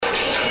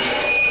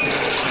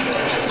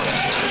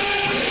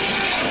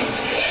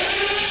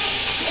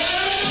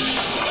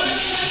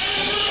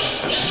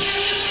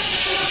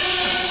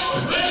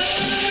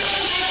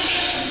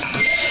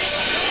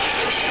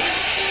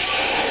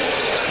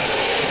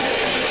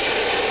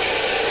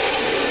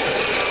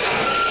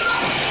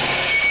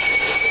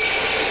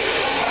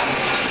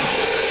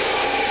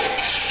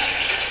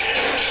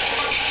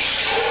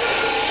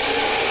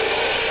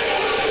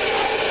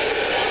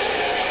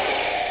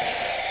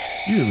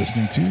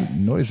listening to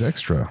Noise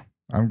Extra.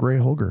 I'm Gray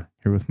Holger,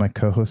 here with my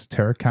co-host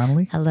Tara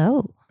Connolly.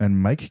 Hello.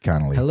 And Mike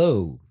Connolly.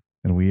 Hello.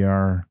 And we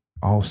are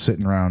all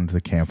sitting around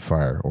the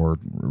campfire, or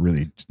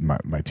really my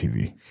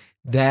TV.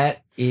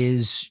 That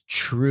is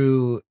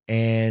true.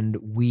 And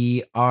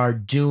we are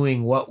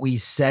doing what we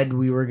said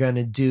we were going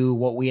to do,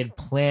 what we had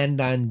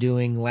planned on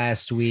doing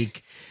last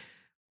week.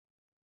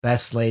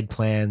 Best laid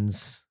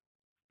plans,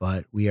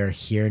 but we are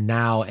here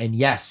now. And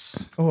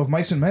yes. Oh, of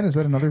Mice and Men, is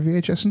that another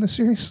VHS in this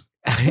series?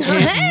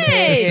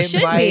 It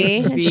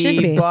should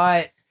be.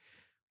 But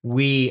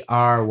we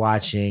are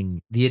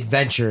watching The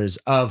Adventures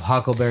of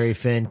Huckleberry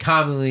Finn,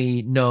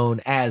 commonly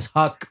known as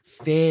Huck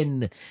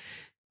Finn,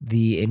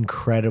 the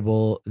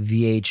incredible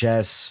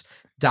VHS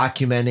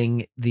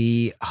documenting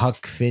the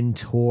Huck Finn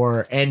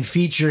tour and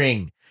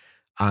featuring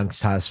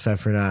Angstas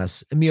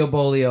Pfeffernas, Emil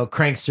Bolio,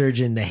 Crank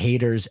Sturgeon, The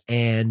Haters,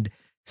 and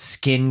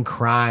Skin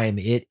Crime.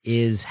 It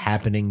is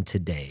happening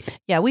today.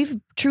 Yeah, we've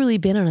truly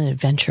been on an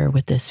adventure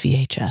with this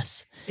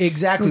VHS.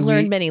 Exactly. We've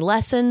learned many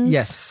lessons.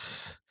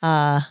 Yes.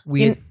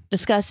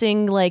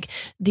 Discussing like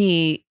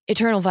the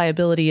eternal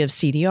viability of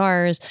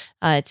CDRs.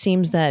 It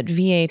seems that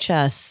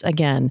VHS,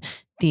 again,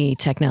 the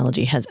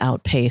technology has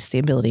outpaced the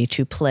ability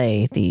to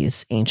play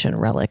these ancient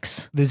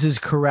relics. This is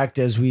correct.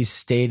 As we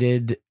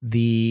stated,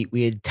 we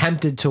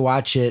attempted to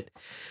watch it,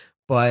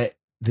 but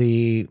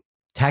the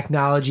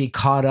technology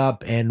caught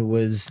up and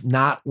was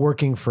not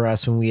working for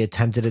us when we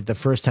attempted it the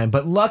first time.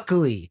 But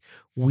luckily,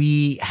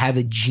 we have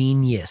a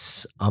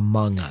genius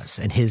among us,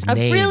 and his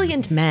name,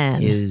 brilliant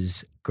man,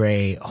 is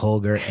Gray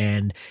Holger,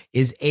 and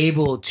is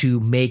able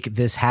to make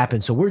this happen.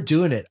 So we're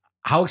doing it.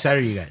 How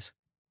excited are you guys?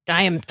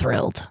 I am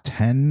thrilled.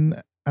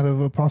 10 out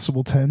of a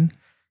possible 10.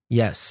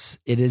 Yes,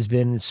 it has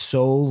been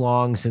so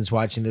long since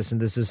watching this,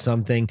 and this is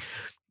something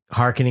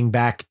harkening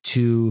back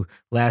to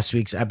last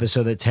week's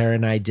episode that Tara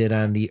and I did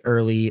on the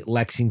early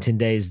Lexington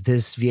days.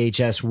 This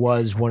VHS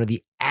was one of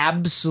the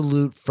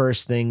absolute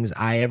first things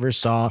I ever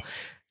saw,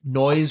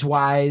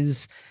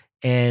 noise-wise,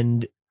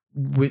 and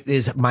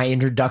is my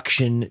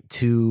introduction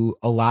to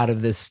a lot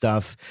of this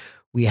stuff.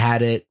 We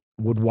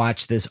would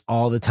watch this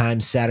all the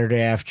time, Saturday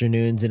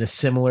afternoons in a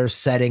similar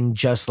setting,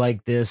 just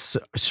like this,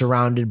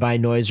 surrounded by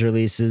noise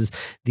releases.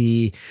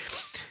 The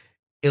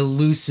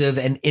elusive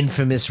and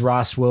infamous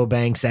Ross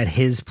Wilbanks at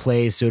his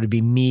place. So it'd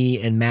be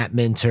me and Matt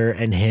Minter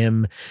and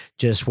him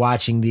just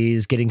watching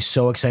these, getting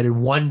so excited,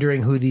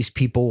 wondering who these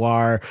people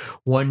are,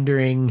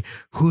 wondering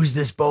who's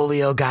this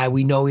Bolio guy.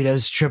 We know he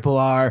does triple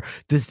R.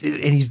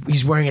 And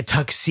he's wearing a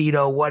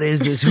tuxedo. What is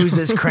this? Who's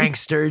this Crank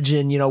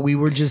Sturgeon? You know, we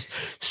were just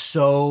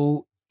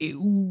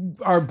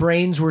our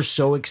brains were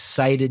so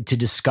excited to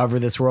discover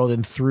this world,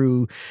 and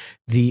through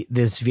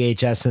this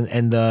VHS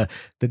and the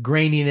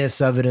graininess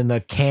of it and the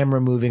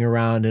camera moving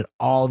around and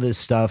all this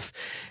stuff.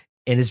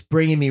 And it's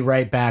bringing me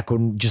right back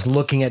when just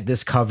looking at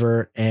this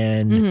cover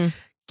and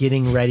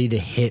getting ready to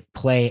hit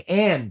play.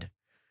 And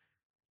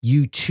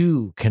you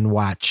too can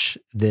watch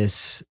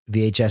this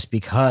VHS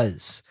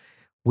because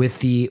with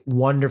the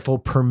wonderful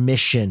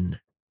permission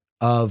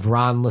of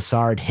Ron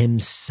Lessard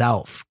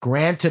himself,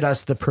 granted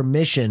us the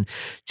permission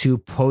to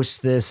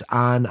post this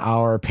on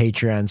our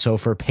Patreon. So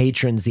for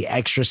patrons, the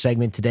extra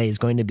segment today is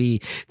going to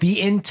be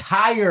the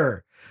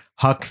entire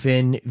Huck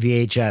Finn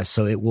VHS.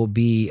 So it will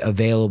be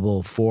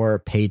available for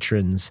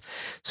patrons.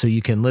 So you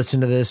can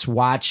listen to this,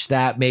 watch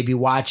that, maybe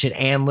watch it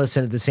and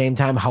listen at the same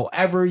time,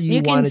 however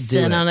you want to do it.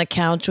 You can sit on a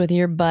couch with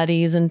your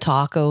buddies and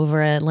talk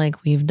over it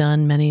like we've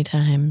done many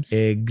times.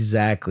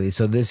 Exactly.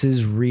 So this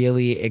is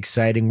really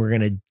exciting. We're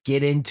going to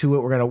get into it.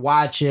 We're going to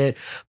watch it,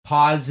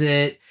 pause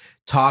it,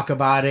 talk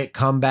about it,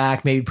 come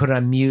back, maybe put it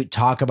on mute,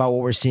 talk about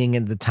what we're seeing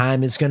at the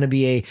time. It's going to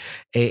be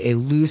a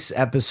loose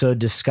episode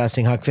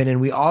discussing Huck Finn.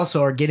 And we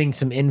also are getting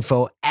some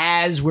info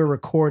as we're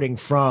recording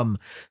from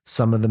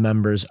some of the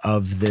members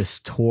of this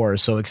tour.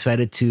 So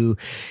excited to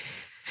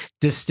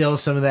distill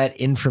some of that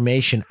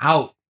information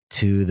out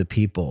to the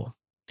people.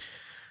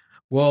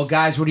 Well,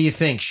 guys, what do you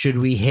think? Should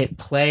we hit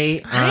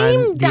play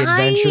on The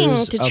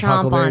Adventures to of chomp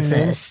Huckleberry on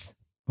Finn? this.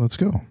 Let's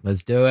go.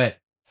 Let's do it.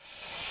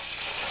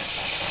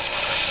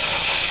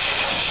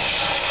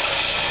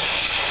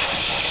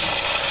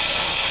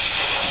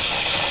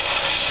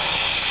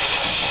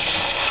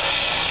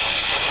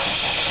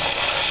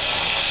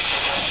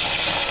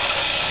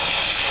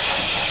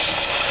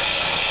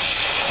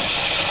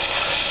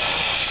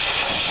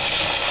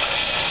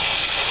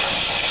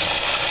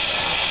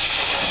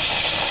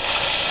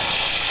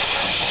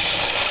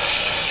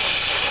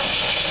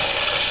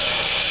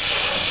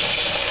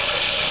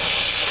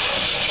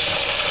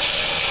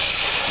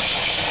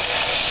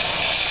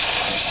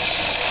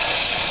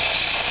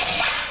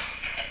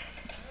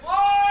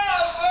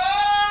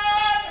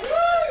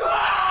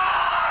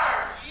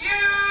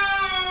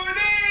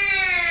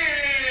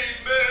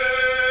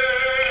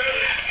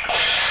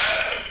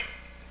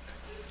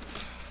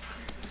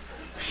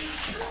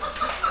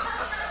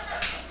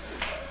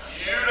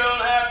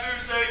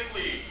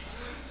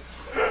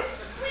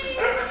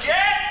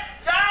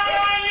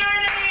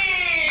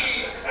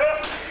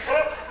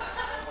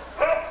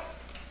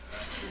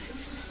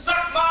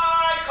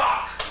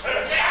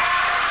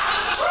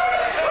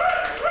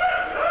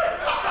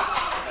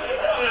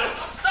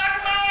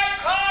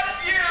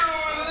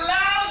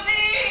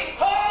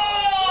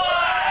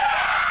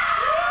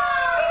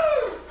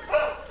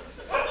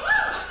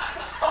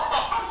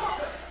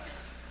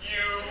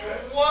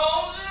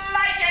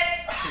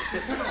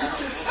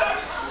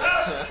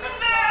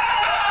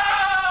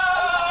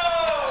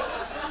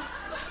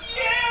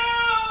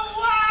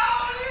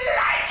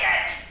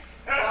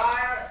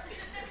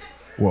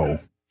 Whoa.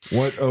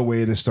 What a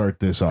way to start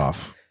this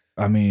off.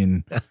 I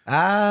mean, you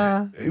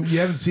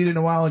haven't seen it in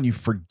a while and you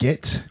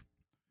forget.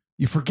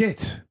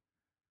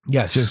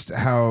 Yes. Just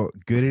how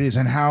good it is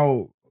and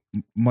how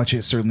much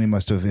it certainly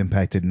must have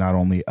impacted not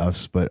only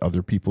us, but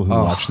other people who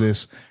watch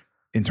this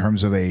in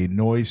terms of a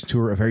noise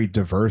tour, a very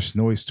diverse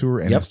noise tour.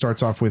 And it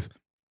starts off with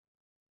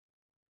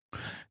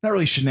not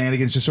really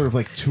shenanigans, just sort of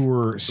like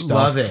tour stuff.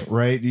 Love it.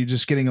 Right? You're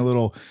just getting a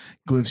little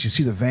glimpse. You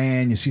see the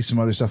van, you see some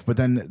other stuff, but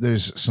then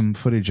there's some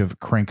footage of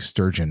Crank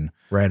Sturgeon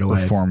right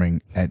away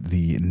performing at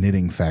the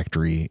knitting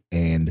factory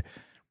and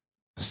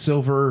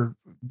silver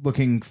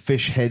looking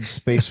fish head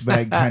space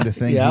bag kind of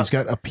thing. He's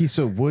got a piece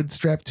of wood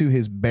strapped to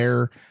his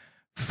bare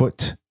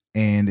foot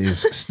and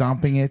is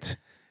stomping it.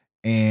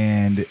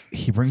 And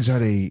he brings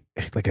out a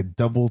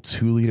double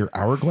 2-liter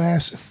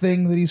hourglass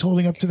thing that he's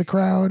holding up to the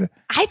crowd.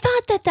 I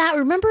thought that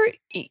remember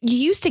you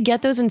used to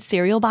get those in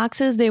cereal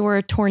boxes. They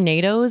were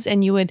tornadoes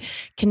and you would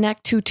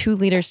connect 2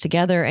 liters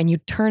together and you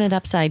turn it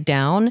upside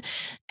down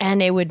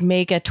and it would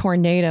make a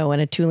tornado in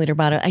a 2-liter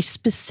bottle. I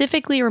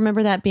specifically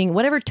remember that being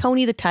whatever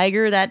Tony the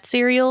Tiger, that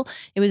cereal,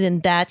 it was in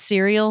that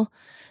cereal.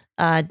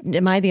 I'm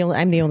the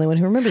only one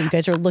who remember. You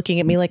guys are looking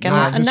at me like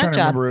I'm a just nut trying to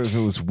job. remember if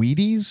it was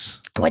Wheaties.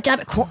 What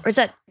job? Is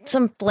that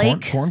some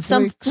flake? Corn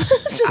some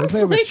flakes? some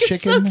flake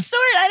of some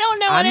sort. I don't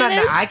know what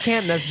it is. I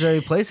can't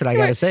necessarily place it. I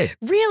gotta say,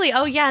 really?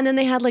 Oh yeah. And then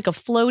they had like a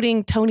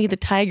floating Tony the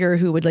Tiger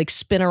who would like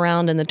spin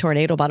around in the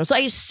tornado bottom. So I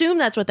assume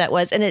that's what that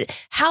was. And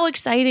how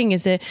exciting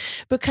is it?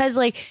 Because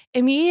like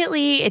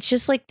immediately it's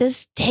just like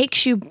this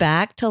takes you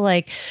back to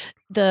like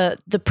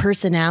the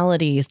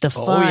personalities, the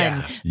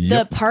fun,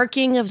 the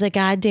parking of the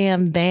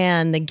goddamn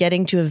van, the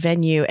getting to a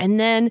venue. And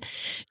then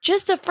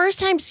just the first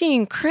time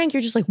seeing Crank,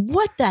 you're just like,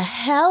 what the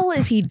hell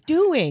is he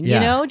doing? You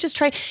know,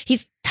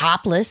 he's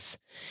topless.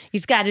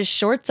 He's got his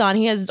shorts on.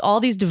 He has all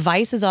these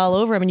devices all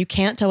over him and you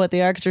can't tell what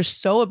they are because they're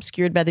so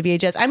obscured by the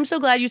VHS. I'm so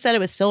glad you said it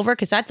was silver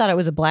because I thought it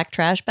was a black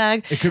trash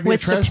bag it could be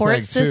with a trash support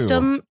bag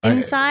system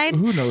inside.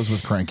 Who knows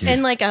with Cranky?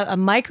 And like a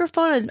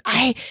microphone.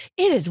 It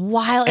is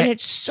wild and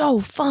it's so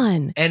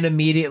fun. And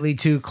immediately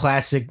too,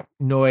 classic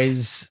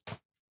noise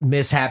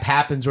mishap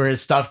happens where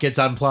his stuff gets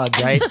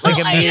unplugged, right? Like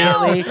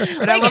immediately.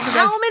 And like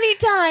how many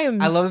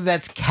times? I love that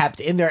that's kept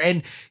in there.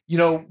 And you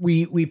know,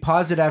 we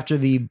paused it after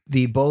the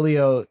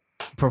Bolio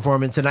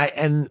performance, and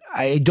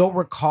I don't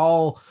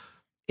recall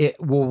it.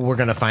 Well, we're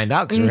gonna find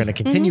out because we're gonna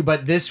continue.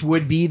 But this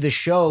would be the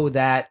show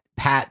that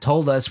Pat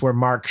told us where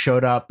Mark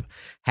showed up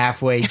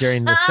halfway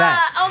during the set.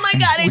 Oh my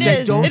god, which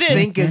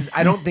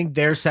I don't think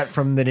their set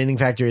from the Knitting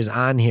Factory is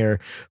on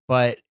here,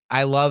 but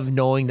I love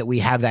knowing that we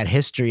have that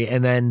history,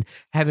 and then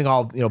having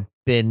all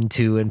been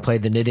to and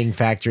played the Knitting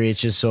Factory.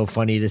 It's just so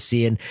funny to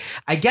see. And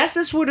I guess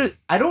this would have,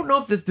 I don't know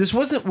if this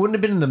wouldn't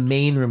have been in the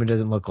main room. It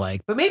doesn't look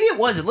like, but maybe it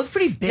was. It looked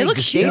pretty big. It looked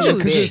the stage huge. looked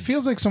Because big. it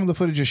feels like some of the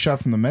footage is shot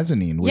from the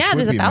mezzanine. Which Yeah, would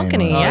there's a be main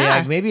balcony, room. Oh,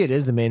 yeah. maybe it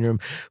is the main room.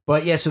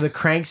 But yeah, so the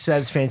Crank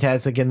set's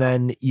fantastic. And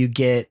then you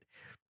get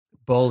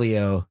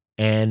Bolio,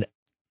 and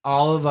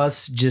all of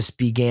us just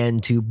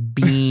began to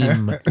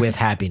beam with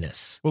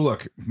happiness. Well,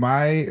 look,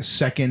 my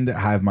second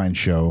Hive Mind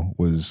show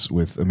was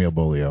with Emil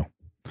Bolio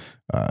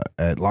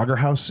at Lager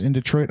House in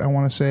Detroit, I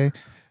want to say.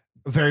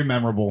 Very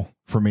memorable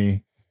for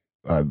me.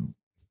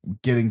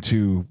 Getting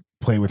to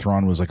play with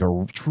Ron was like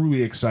a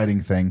truly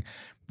exciting thing.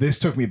 This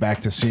took me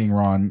back to seeing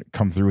Ron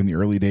come through in the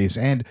early days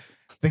and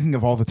thinking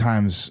of all the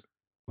times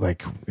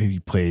like he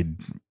played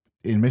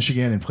in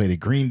Michigan and played at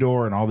Green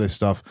Door and all this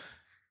stuff,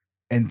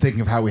 and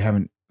thinking of how we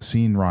haven't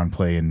seen Ron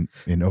play in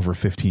over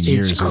 15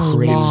 years. It's a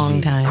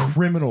long time.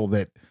 Criminal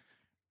that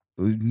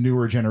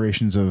newer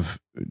generations of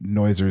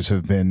noisers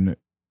have been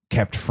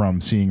kept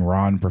from seeing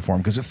Ron perform,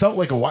 because it felt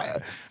like a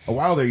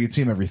while there you'd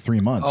see him every 3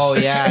 months. Oh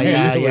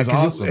yeah. It was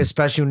awesome.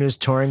 Especially when he was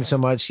touring so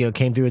much,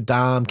 came through with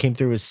Dom, came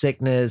through with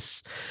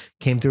sickness,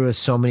 came through with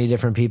so many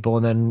different people,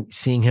 and then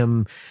seeing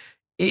him,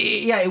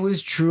 it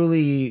was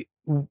truly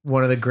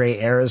one of the great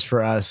eras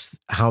for us,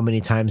 how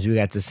many times we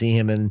got to see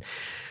him. And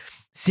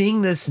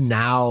seeing this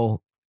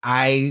now,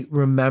 I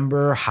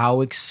remember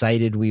how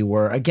excited we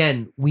were.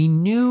 Again, we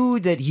knew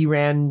that he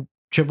ran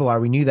Triple R,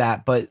 we knew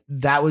that, but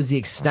that was the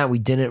extent. We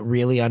didn't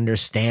really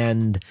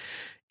understand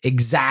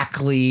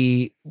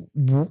exactly.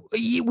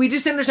 We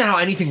just didn't understand how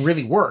anything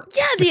really worked.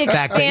 Yeah, the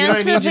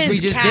expanse of his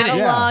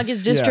catalog, his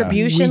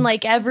distribution,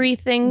 like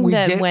everything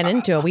that went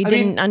into it. We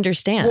didn't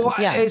understand. Well,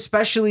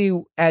 especially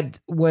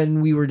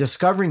when we were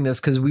discovering this,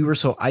 because we were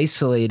so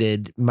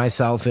isolated,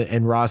 myself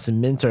and Ross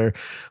and Minter,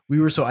 we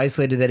were so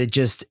isolated that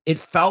it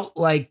felt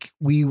like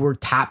we were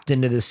tapped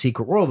into this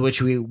secret world,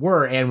 which we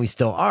were and we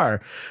still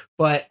are.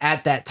 But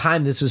at that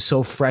time, this was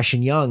so fresh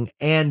and young,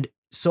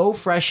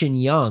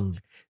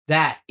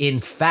 that, in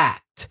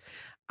fact,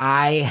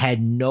 I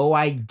had no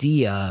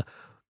idea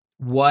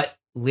what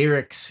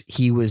lyrics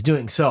he was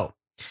doing. So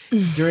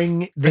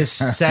during this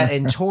set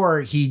and tour,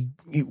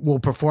 will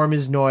perform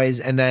his noise,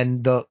 and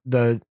then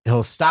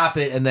he'll stop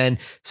it, and then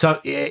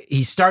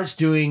he starts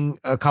doing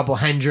a couple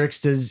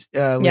Hendrix's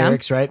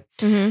lyrics, right?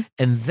 Mm-hmm.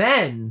 And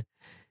then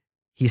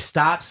he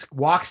stops,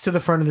 walks to the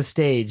front of the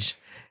stage,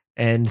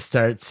 and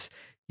starts,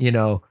 you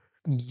don't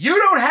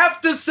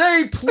have to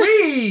say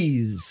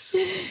please.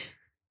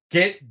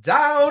 Get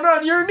down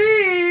on your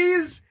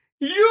knees.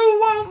 You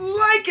won't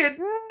like it.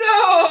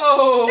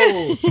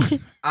 No.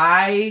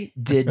 I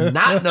did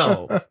not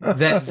know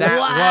that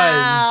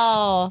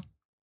was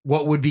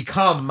what would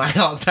become my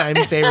all-time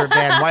favorite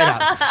band, White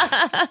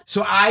House.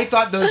 So I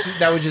thought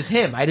that was just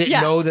him. I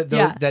didn't know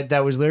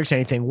that was lyrics or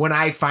anything. When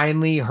I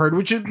finally heard,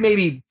 which was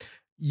maybe a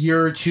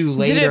year or two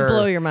later. Did it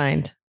blow your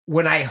mind?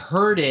 When I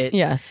heard it,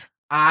 yes,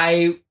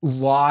 I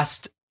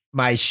lost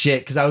my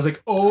shit because I was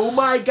like, oh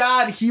my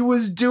God, he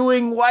was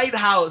doing White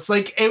House.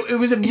 Like it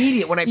was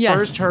immediate when I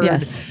first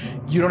heard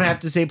You don't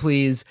have to say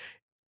please.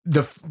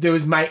 There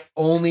was my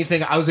only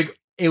thing. I was like,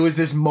 it was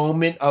this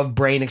moment of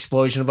brain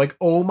explosion of like,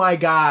 oh my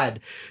God,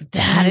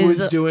 he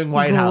was doing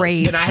White House.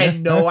 And I had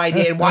no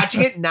idea. And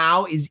watching it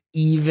now is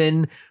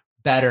even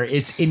better.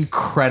 It's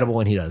incredible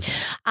when he does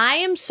that. I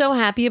am so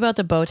happy about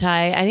the bow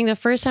tie. I think the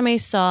first time I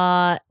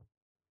saw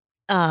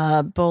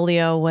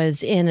Bolio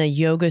was in a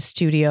yoga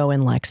studio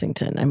in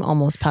Lexington. I'm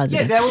almost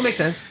positive. Yeah, that would make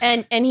sense.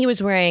 And he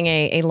was wearing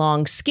a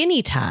long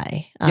skinny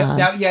tie.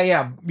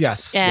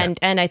 Yes. And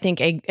I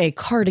think a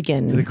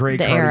cardigan. The gray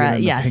cardigan era.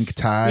 and the pink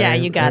tie. Yeah,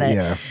 you got it.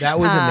 Yeah. That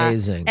was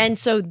amazing. And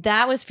so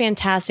that was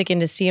fantastic. And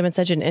to see him in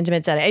such an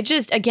intimate setting. It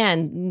just,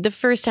 again, the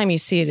first time you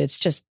see it,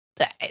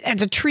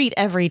 it's a treat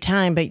every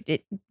time,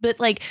 but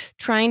like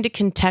trying to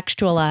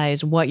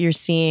contextualize what you're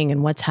seeing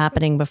and what's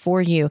happening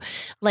before you,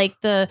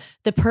 like the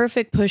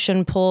perfect push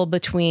and pull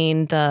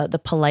between the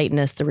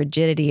politeness, the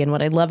rigidity. And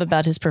what I love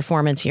about his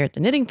performance here at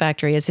the Knitting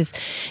Factory is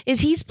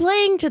he's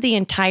playing to the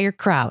entire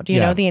crowd, you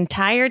know, the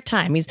entire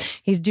time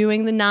he's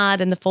doing the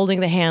nod and the folding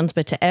of the hands,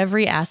 but to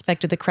every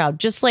aspect of the crowd,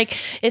 just like,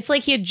 it's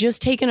like he had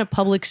just taken a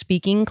public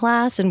speaking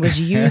class and was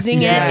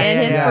using it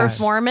in his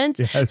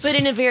performance, but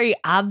in a very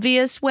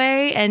obvious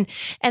way. And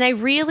I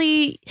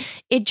really,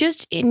 it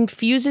just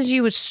infuses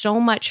you with so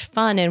much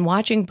fun. And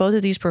watching both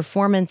of these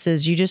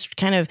performances, you just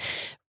kind of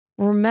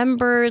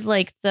remember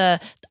like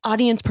the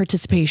audience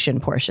participation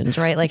portions,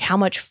 right? Like how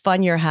much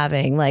fun you're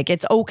having. Like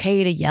it's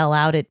okay to yell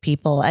out at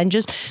people and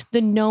just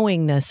the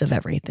knowingness of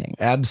everything.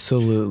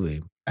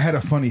 Absolutely. I had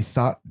a funny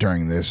thought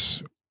during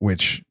this,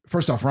 which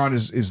first off, Ron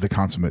is the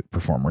consummate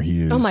performer.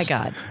 He is. Oh my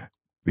God.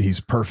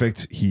 He's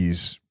perfect.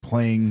 He's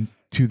playing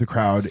to the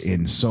crowd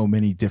in so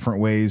many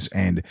different ways.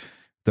 And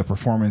the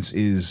performance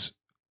is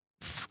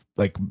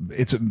like,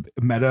 it's a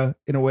meta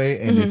in a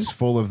way, and it's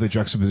full of the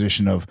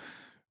juxtaposition of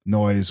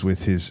Noise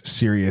with his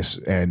serious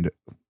and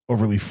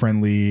overly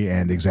friendly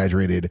and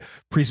exaggerated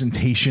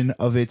presentation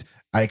of it,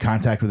 eye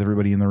contact with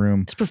everybody in the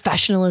room. It's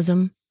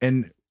professionalism.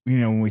 And,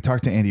 when we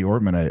talked to Andy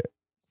Ortman, I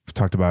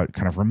talked about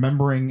kind of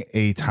remembering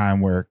a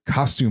time where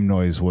costume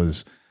noise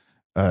was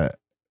a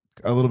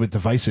little bit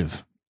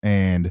divisive,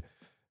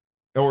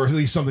 or at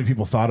least something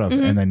people thought of.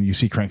 And then you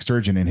see Crank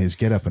Sturgeon in his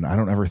getup, and I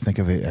don't ever think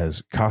of it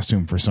as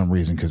costume for some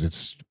reason, because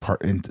it's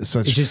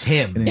it's just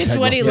him. It's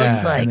what he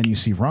looks like. And then you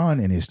see Ron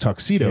in his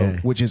tuxedo,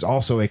 which is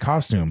also a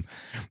costume.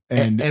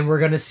 And we're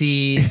gonna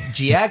see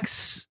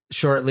GX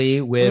shortly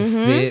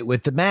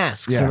with the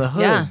masks and the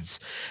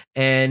hoods.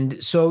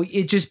 And so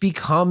it just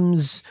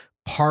becomes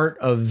part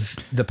of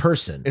the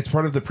person. It's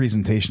part of the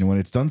presentation. When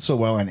it's done so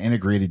well and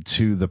integrated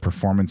to the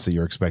performance that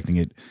you're expecting,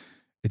 it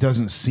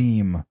doesn't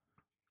seem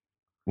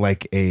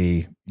like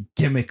a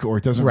gimmick, or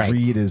it doesn't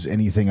read as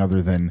anything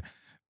other than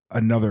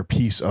another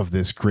piece of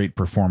this great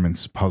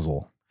performance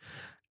puzzle.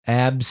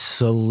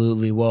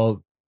 Absolutely.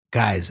 Well,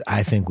 guys,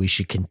 I think we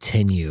should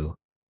continue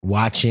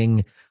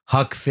watching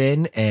Huck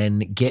Finn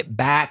and get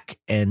back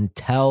and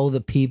tell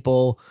the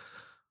people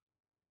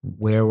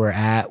where we're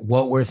at,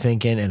 what we're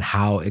thinking, and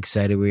how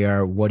excited we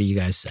are. What do you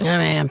guys say?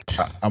 I'm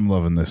amped. I'm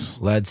loving this.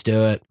 Let's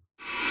do it.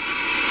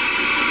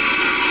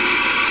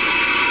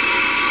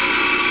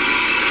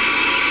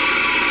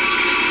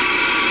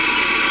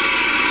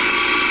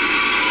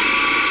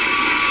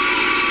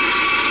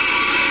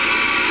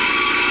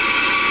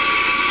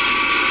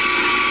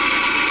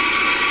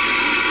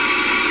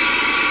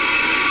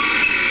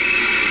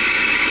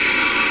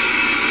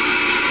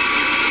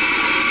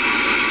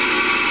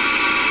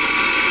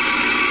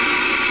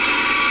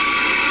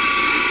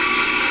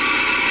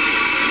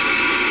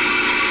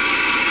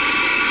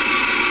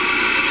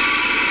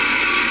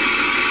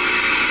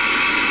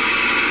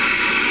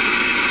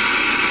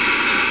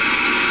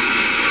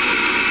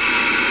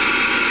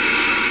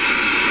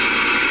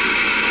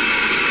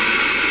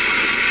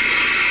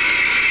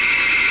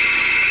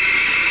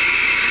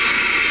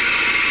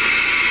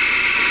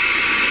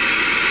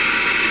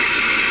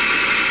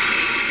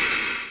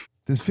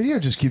 This video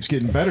just keeps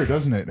getting better,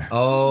 doesn't it?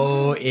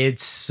 Oh,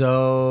 it's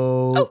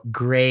so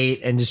great.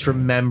 And just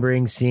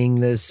remembering seeing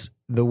this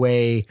the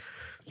way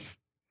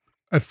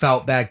I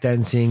felt back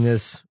then seeing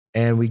this.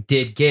 And we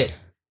did get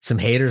some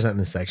haters on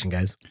this section,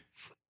 guys.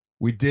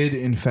 We did,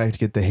 in fact,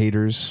 get the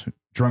haters.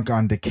 Drunk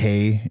on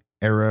Decay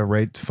era,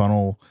 right?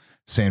 Funnel,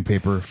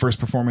 sandpaper. First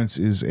performance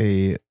is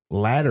a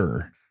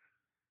ladder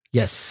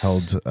Yes.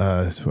 held.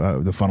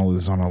 The funnel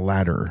is on a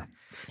ladder.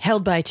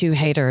 Held by two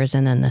haters,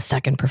 and then the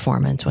second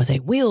performance was a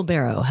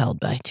wheelbarrow held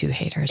by two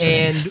haters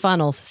And with a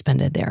funnel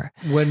suspended there.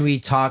 When we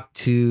talked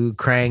to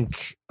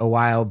Crank a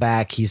while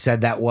back, he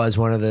said that was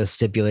one of the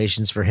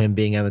stipulations for him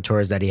being on the tour,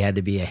 is that he had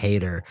to be a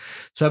hater.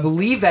 So I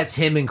believe that's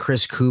him and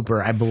Chris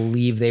Cooper. I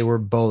believe they were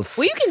both.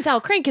 Well, you can tell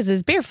Crank is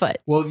his barefoot.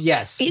 Well,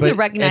 yes, You can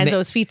recognize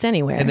those feet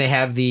anywhere. And they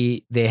have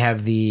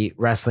the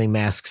wrestling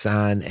masks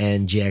on,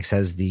 and GX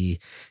has the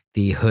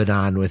hood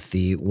on with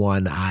the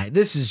one eye.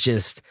 This is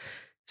just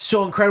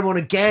so incredible. And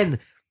again,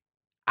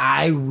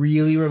 I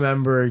really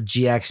remember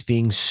GX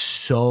being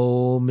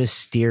so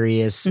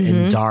mysterious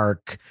and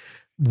dark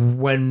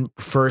when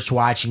first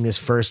watching this,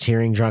 first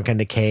hearing Drunk on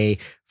Decay,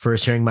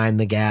 first hearing Mind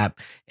the Gap,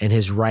 and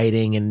his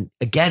writing. And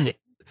again,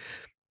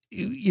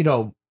 you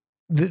know,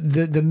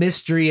 the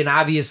mystery, and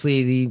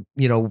obviously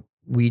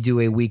we do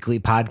a weekly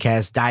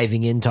podcast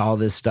diving into all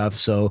this stuff.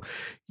 So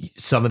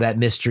some of that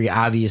mystery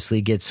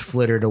obviously gets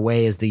flittered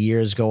away as the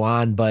years go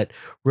on, but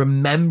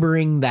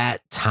remembering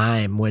that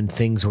time when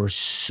things were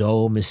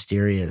so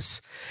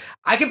mysterious,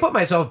 I can put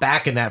myself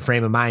back in that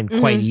frame of mind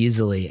quite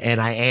easily.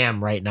 And I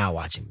am right now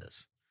watching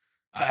this.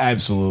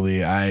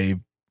 Absolutely. I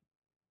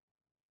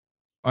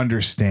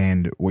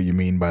understand what you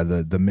mean by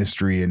the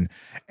mystery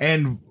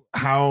and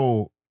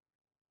how,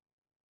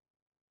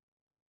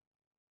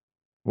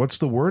 what's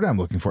the word I'm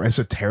looking for?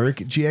 Esoteric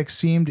GX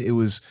seemed. It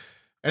was,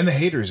 and the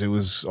haters, it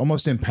was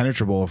almost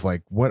impenetrable of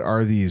like, what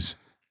are these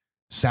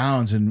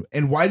sounds and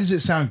why does it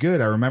sound good?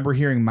 I remember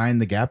hearing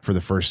Mind the Gap for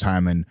the first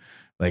time, and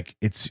like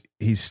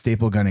he's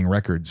staple gunning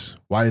records.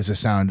 Why does it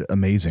sound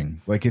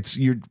amazing? Like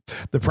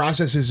the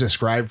process is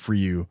described for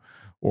you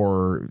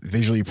or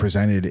visually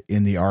presented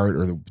in the art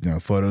or the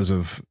photos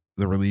of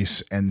the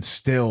release, and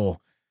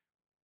still,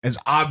 as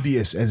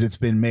obvious as it's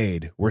been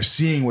made, we're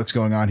seeing what's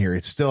going on here.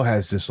 It still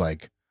has this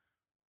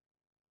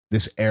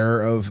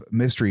air of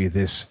mystery,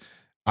 this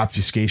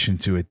obfuscation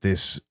to it,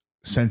 this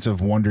sense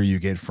of wonder you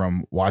get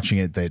from watching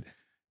it, that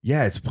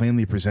yeah, it's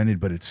plainly presented,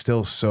 but it's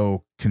still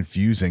so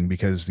confusing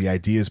because the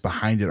ideas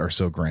behind it are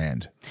so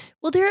grand.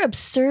 Well, they're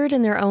absurd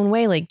in their own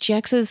way. Like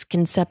Jex's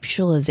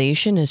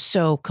conceptualization is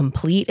so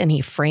complete, and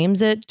he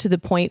frames it to the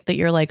point that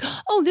you're like,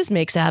 oh, this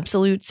makes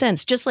absolute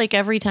sense. Just like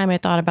every time I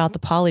thought about the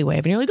polywave,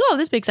 and you're like, oh,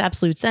 this makes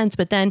absolute sense.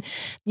 But then,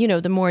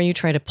 the more you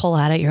try to pull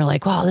at it, you're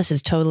like, wow, this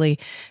is totally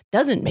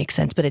doesn't make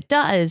sense, but it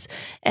does.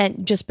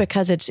 And just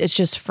because it's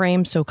just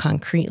framed so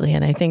concretely.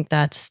 And I think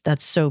that's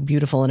so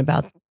beautiful. And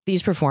about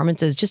these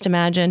performances, just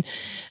imagine,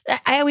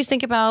 I always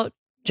think about,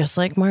 just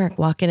like Mark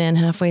walking in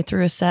halfway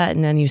through a set,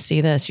 and then you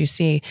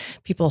see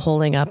people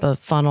holding up a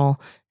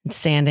funnel and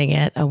sanding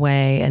it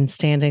away and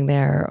standing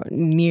there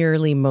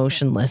nearly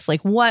motionless.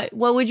 Like what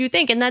would you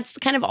think? And that's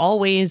kind of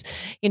always,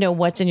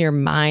 what's in your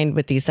mind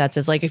with these sets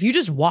is like, if you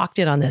just walked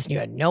in on this and you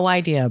had no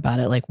idea about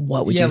it, like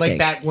what would you think? Yeah, like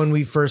back when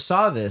we first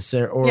saw this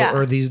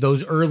or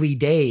those early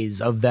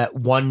days of that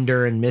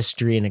wonder and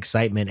mystery and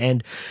excitement.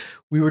 And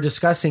we were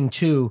discussing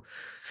too,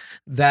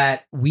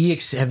 that we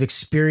have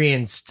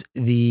experienced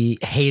the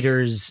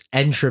haters'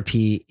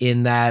 entropy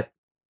in that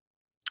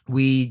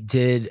we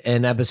did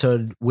an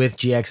episode with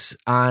GX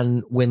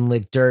on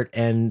Winlick Dirt,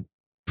 and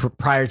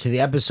prior to the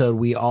episode,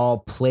 we all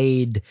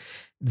played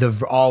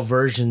all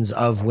versions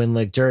of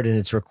Winlick Dirt, and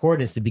it's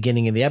recorded. It's the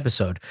beginning of the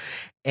episode.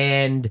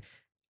 And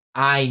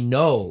I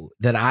know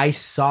that I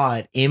saw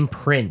it in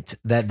print,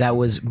 that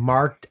was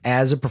marked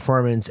as a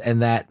performance,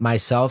 and that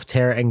myself,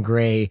 Tara, and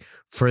Gray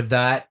for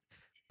that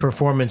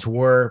performance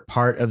were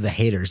part of the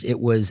haters. It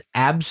was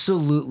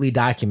absolutely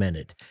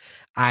documented.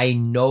 I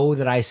know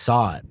that I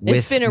saw it.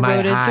 It's been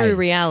eroded through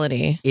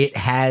reality. It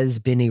has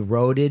been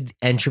eroded.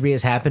 Entropy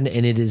has happened,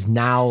 and it is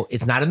now.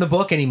 It's not in the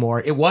book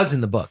anymore. It was in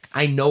the book.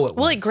 I know it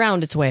was. Well, it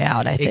ground its way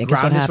out. I think it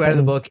ground its way out of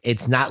the book.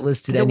 It's not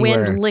listed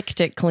anywhere. The wind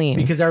licked it clean.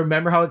 Because I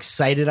remember how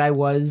excited I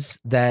was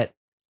that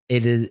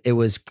it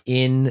was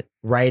in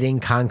writing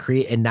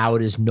concrete, and now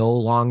it is no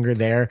longer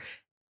there.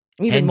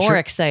 Even more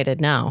excited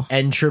now.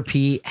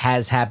 Entropy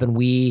has happened.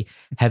 We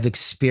have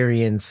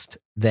experienced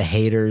the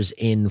haters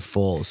in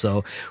full.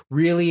 So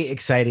really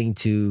exciting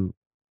to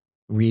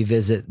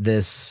revisit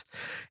this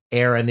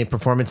era and the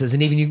performances.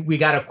 And even we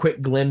got a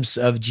quick glimpse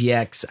of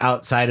GX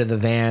outside of the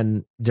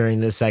van during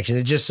this section.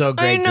 It's just so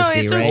great to see,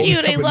 it's right? so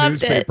cute. I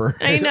loved it.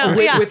 I know.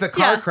 With a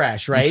car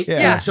crash, right?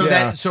 Yeah. So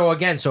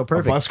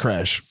perfect. A bus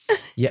crash.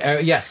 Yeah.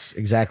 Yes,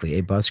 exactly.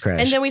 A bus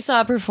crash. And then we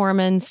saw a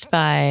performance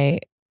by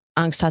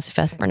Angst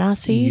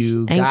Pfeffernassi.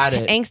 You got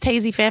it. Angst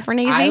Hazy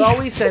Pfeffernassi. I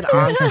always said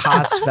Angst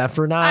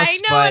Pfeffernassi. I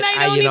know, and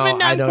I don't even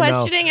know. I'm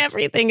questioning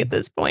everything at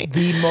this point.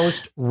 The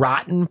most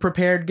rotten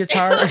prepared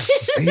guitar.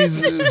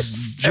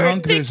 He's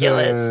drunk.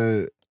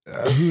 Ridiculous.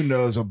 There's who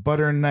knows, a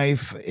butter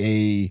knife,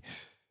 it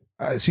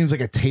seems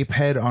like a tape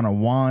head on a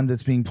wand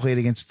that's being played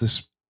against the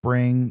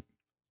spring.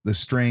 the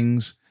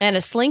strings, and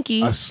a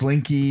slinky,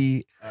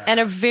 and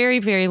a very,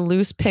 very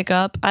loose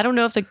pickup. I don't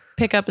know if the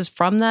pickup is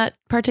from that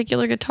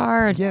particular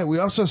guitar. Yeah, we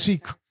also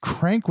see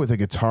Crank with a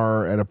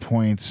guitar at a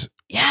point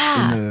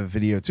in the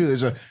video too.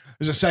 There's a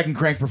second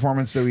Crank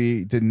performance that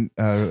we didn't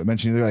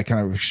mention either, like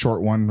kind of a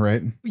short one,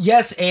 right?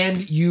 Yes,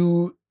 and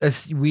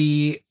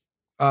we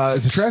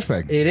it's a trash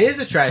bag. It is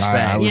a trash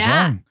bag. I was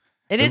wrong.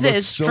 It is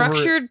a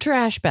structured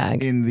trash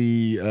bag. In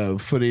the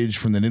footage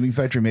from the Knitting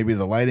Factory, maybe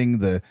the lighting,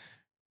 the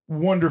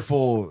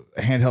wonderful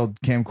handheld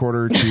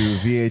camcorder to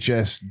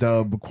VHS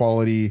dub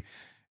quality,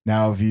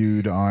 now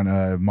viewed on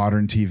a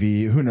modern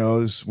TV. Who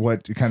knows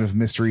what kind of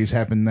mysteries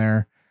happen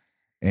there?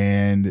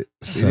 And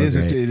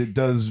it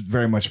does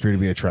very much appear to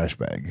be a trash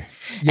bag.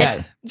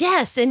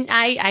 Yes. And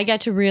I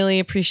got to really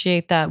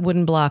appreciate that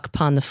wooden block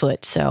upon the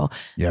foot. So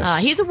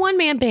he's a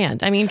one-man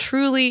band. I mean,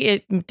 truly,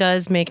 it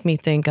does make me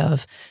think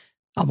of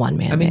a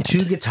one-man band. I mean,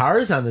 2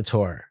 guitars on the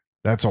tour.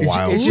 That's a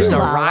wild. It's just a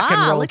rock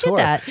and roll look tour.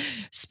 At that.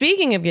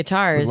 Speaking of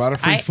guitars, a lot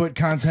of free foot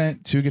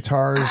content, 2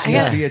 guitars.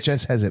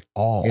 VHS has it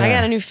all. I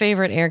got a new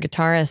favorite air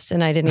guitarist,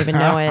 and I didn't even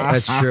know it.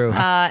 That's true.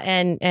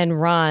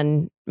 And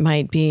Ron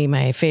might be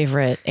my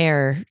favorite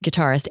air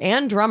guitarist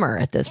and drummer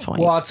at this point.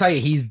 Well, I'll tell you,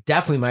 he's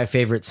definitely my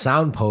favorite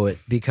sound poet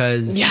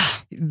because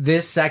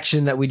this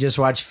section that we just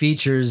watched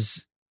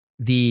features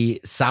the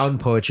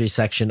sound poetry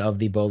section of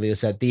the Bolio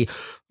set, the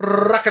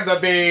Rock of the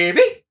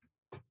Baby.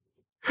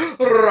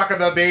 Rock of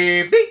the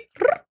Baby.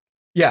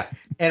 Yeah.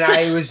 And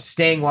I was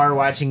saying while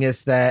watching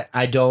this that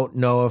I don't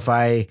know if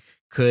I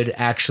could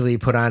actually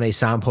put on a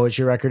sound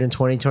poetry record in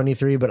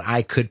 2023, but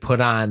I could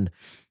put on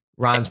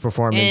Ron's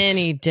performance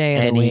any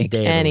day of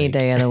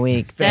the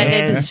week.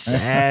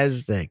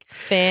 Fantastic.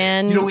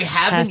 Fantastic. We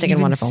haven't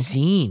even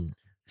seen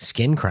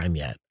Skin Crime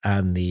yet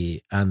on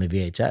the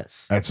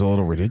VHS. That's a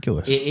little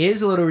ridiculous. It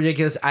is a little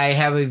ridiculous. I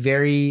have a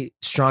very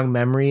strong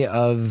memory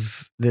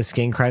of the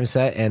Skin Crime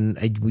set, and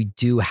we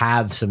do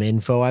have some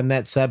info on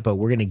that set, but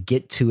we're going to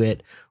get to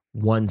it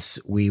once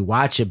we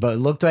watch it. But it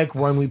looked like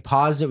when we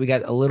paused it, we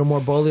got a little more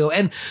Bolio.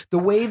 And the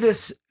way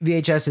this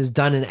VHS is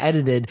done and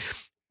edited,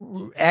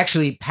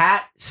 actually,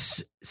 Pat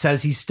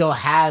says he still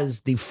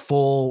has the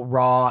full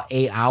raw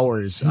 8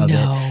 hours of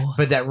it,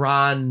 but that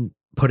Ron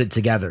put it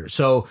together.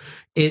 So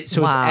it's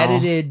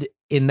edited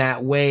in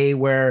that way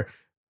where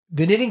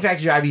the Knitting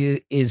Factory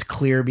Drive is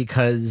clear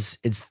because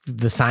it's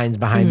the signs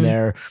behind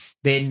there.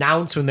 They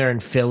announce when they're in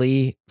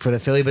Philly for the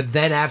Philly, but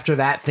then after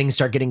that, things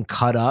start getting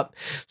cut up.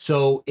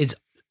 So it's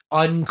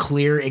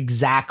unclear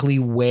exactly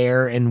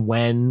where and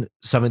when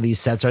some of these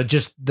sets are,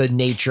 just the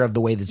nature of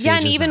the way this VHS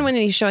and even when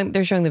they're showing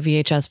the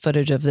VHS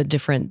footage of the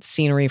different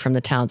scenery from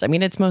the towns, I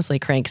mean, it's mostly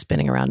Crank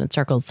spinning around in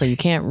circles, so you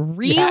can't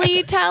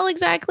really tell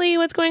exactly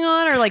what's going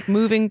on, or like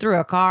moving through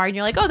a car and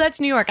you're like, oh, that's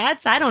New York.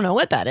 I don't know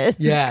what that is.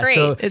 It's great.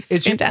 So it's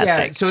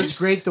fantastic. Yeah, so it's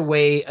great the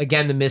way,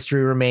 again, the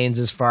mystery remains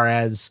as far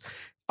as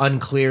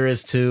unclear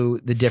as to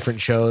the different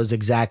shows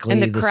exactly,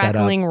 and the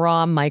crackling setup.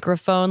 Raw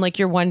microphone, like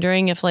you're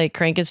wondering if like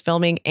Crank is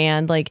filming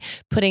and like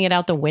putting it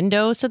out the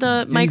window so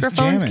the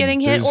microphone's getting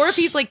hit, or if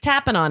he's like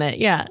tapping on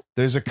it.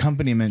 There's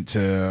accompaniment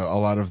to a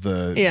lot lot of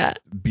the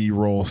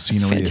B-roll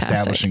scenery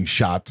establishing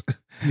shot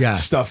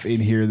stuff in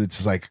here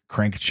that's like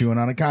Crank chewing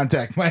on a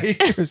contact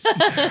mic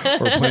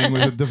or playing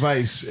with a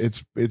device.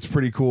 It's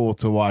pretty cool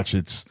to watch.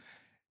 It's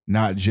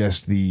not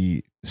just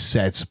the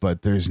sets,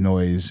 but there's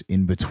noise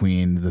in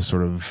between the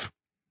sort of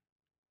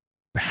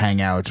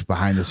hangout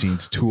behind the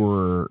scenes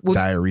tour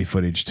diary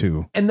footage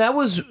too. And that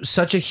was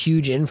such a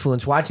huge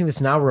influence. Watching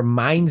this now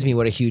reminds me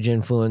what a huge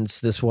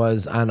influence this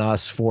was on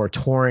us for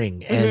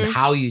touring and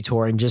how you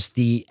tour and just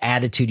the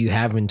attitude you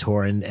have in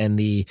tour and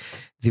the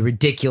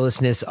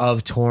ridiculousness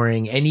of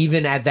touring. And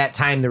even at that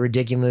time, the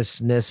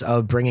ridiculousness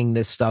of bringing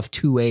this stuff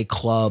to a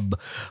club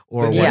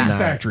or whatnot.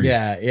 Factory.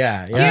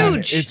 Yeah.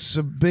 Huge. It's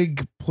a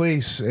big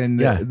place. And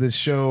this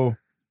show,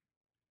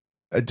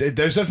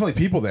 there's definitely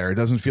people there. It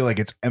doesn't feel like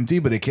it's empty,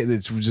 but it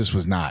just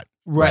was not.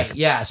 Right. Like,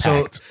 yeah.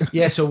 packed.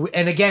 So,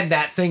 and again,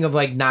 that thing of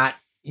like not,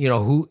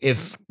 who,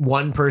 if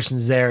one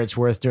person's there, it's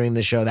worth doing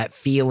the show, that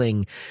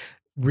feeling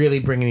really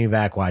bringing me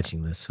back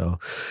watching this. So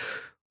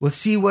let's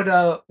see what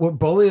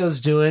Bolio's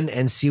doing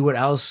and see what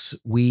else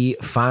we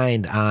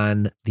find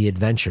on the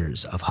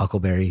adventures of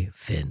Huckleberry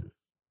Finn.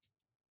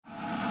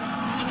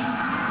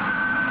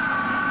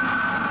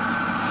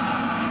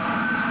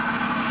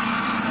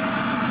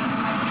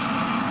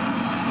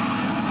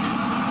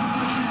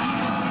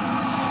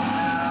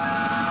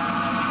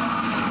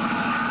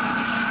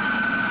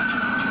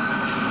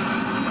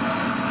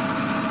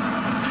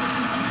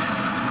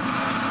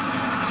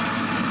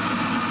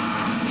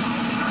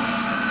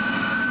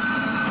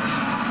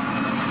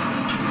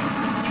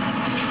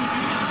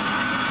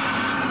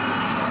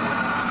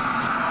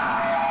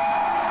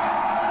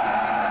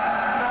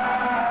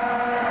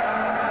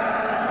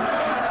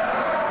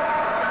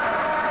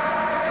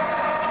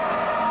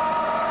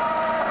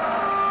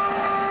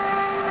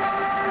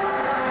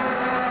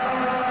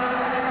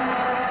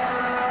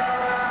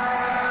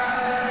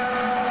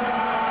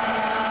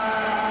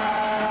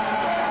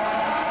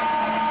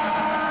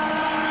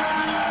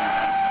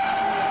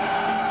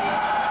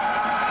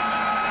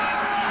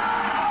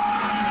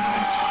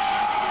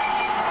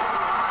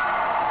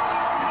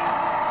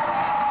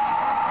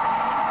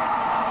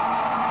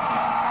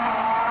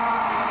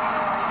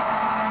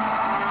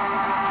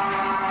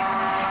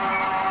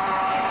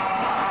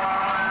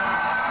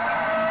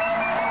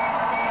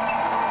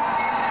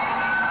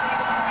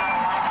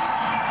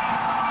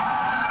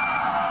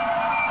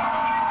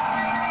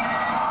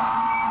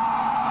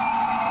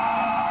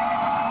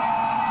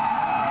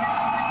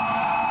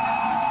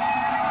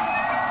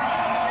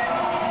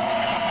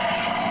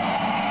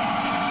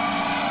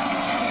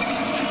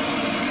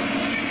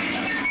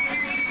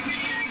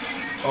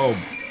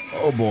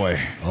 Oh boy.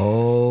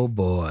 Oh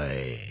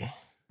boy.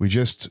 We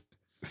just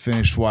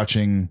finished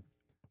watching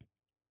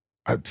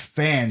a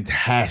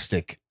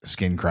fantastic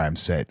skin crime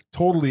set,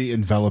 totally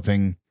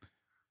enveloping,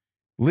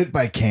 lit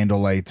by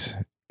candlelight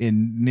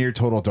in near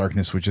total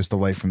darkness with just the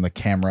light from the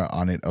camera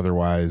on it.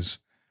 Otherwise,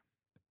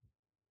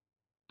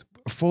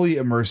 fully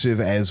immersive,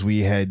 as we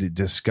had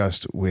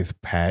discussed with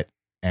Pat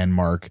and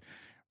Mark.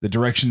 The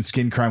direction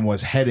skin crime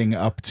was heading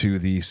up to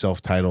the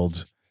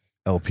self-titled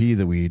LP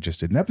that we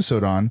just did an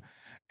episode on,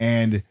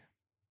 and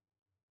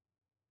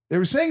they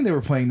were saying they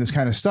were playing this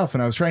kind of stuff,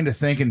 and I was trying to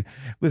think and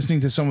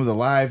listening to some of the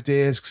live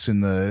discs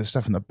and the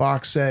stuff in the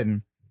box set,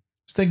 and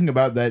was thinking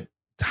about that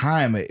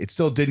time. It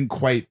still didn't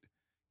quite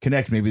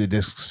connect. Maybe the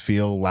discs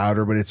feel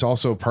louder, but it's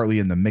also partly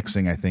in the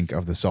mixing, I think,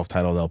 of the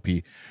self-titled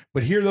LP.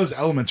 But here, those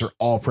elements are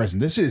all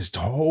present. This is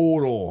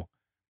total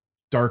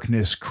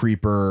darkness,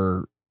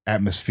 creeper,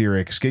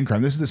 atmospheric skin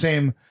crime. This is the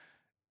same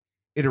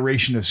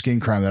iteration of skin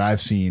crime that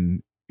I've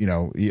seen,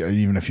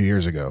 even a few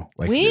years ago.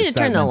 Like, we need to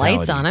turn the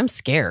lights on. I'm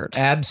scared.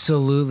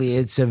 Absolutely.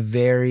 It's a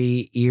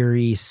very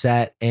eerie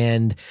set.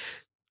 And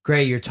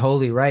Gray, you're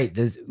totally right.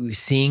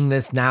 Seeing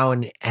this now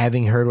and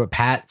having heard what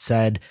Pat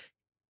said,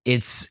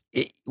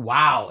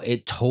 wow,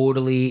 it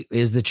totally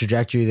is the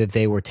trajectory that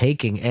they were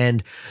taking.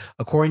 And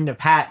according to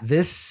Pat,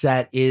 this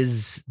set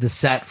is the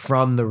set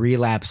from the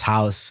Relapse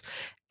house.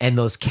 And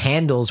those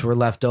candles were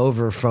left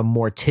over from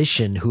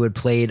Mortician, who had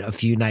played a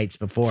few nights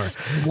before.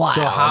 Wow.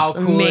 So how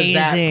cool is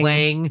that,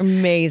 playing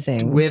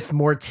with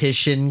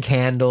Mortician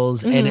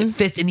candles? And it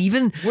fits. And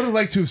even would have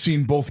liked to have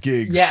seen both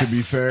gigs, yes, to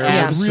be fair.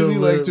 Absolutely. I'd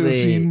really like to have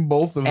seen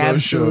both of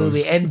those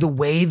shows. And the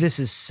way this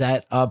is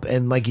set up,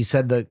 and like you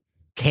said, the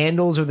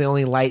candles are the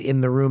only light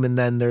in the room, and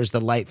then there's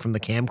the light from the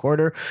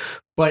camcorder,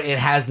 but it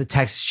has the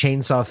Texas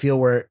Chainsaw feel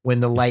where when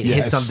the light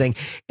hits something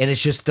and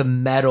it's just the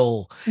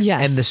metal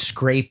and the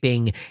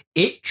scraping,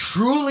 it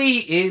truly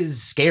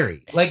is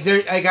scary. Like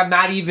I'm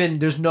not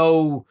being it's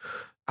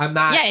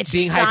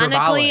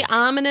hyperbolic. Sonically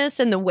ominous,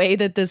 and the way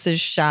that this is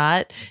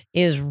shot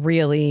is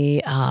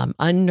really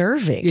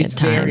unnerving. It's at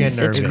times. very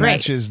unnerving. It's It great.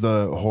 matches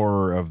the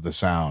horror of the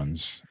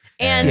sounds.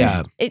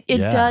 And it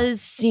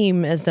does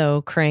seem as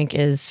though Crank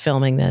is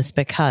filming this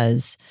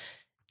because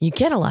you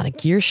get a lot of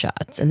gear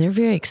shots, and they're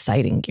very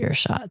exciting gear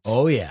shots.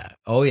 Oh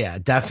yeah,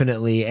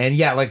 definitely. And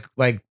yeah,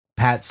 like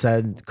Pat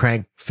said,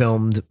 Crank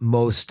filmed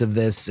most of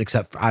this,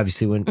 except for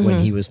obviously when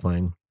he was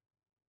playing.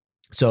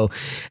 So,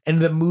 and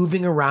the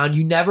moving around,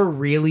 you never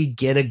really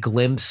get a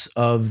glimpse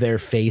of their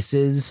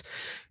faces.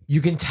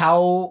 You can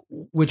tell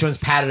which one's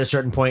Pat at a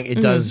certain point.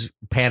 It does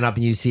pan up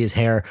and you see his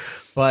hair,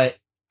 but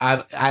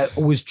I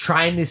was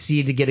trying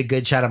to get a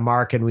good shot of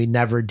Mark, and we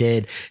never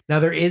did. Now,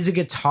 there is a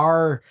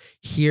guitar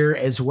here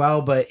as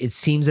well, but it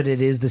seems that it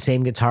is the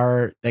same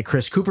guitar that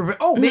Chris Cooper.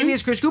 Oh, maybe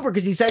it's Chris Cooper,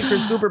 because he said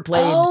Chris Cooper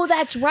played. Oh,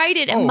 that's right.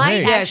 It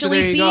might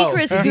actually be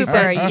Chris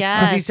Cooper.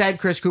 Because he said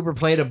Chris Cooper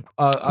played a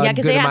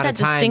because they had that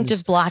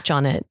distinctive blotch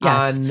on it.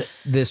 Yes. On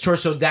this tour.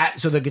 So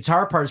the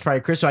guitar part is probably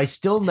Chris. So I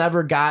still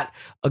never got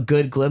a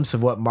good glimpse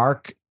of what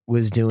Mark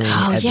was doing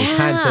at this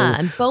time. So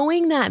and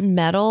bowing that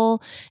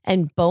metal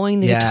and bowing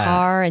the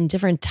guitar and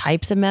different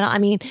types of metal. I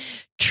mean,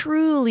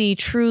 truly,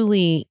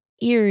 truly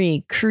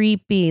eerie,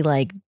 creepy,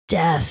 like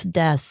death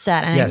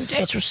set. And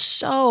it's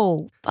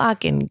so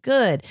fucking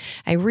good.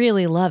 I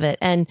really love it.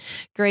 And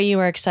Gray, you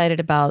were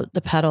excited about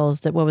the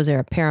pedals. What was there?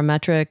 A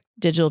parametric,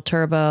 digital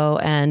turbo,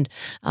 and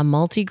a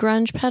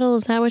multi-grunge pedal.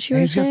 Is that what you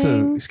were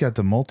saying? He's got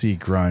the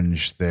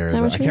multi-grunge there.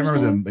 I can't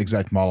remember the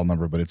exact model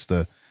number, but it's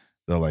the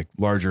like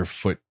larger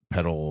foot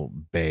pedal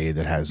bay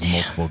that has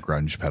multiple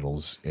grunge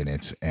pedals in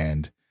it,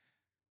 and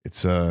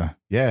it's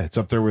it's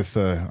up there with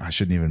I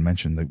shouldn't even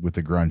mention with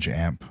the grunge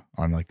amp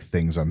on like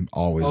things I'm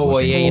always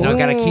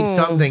gotta keep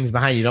some things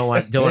behind. You don't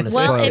want to spoil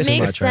well, it too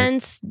makes much,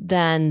 sense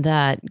then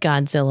that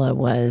Godzilla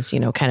was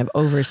kind of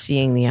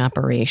overseeing the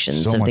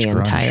operations of the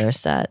entire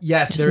set.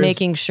 Yes, just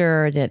making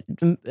sure that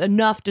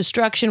enough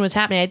destruction was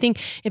happening. I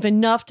think if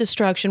enough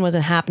destruction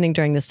wasn't happening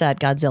during the set,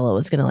 Godzilla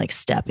was gonna like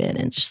step in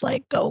and just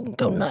like go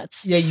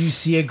nuts. Yeah, you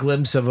see a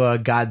glimpse of a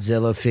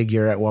Godzilla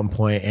figure at one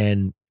point,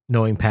 and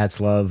knowing Pat's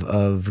love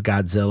of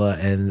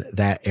Godzilla and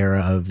that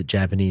era of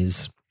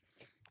Japanese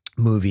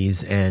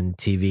movies and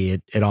TV,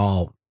 it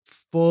all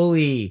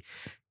fully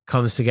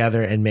comes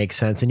together and makes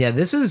sense. And yeah,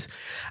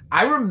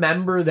 I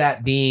remember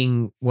that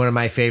being one of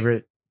my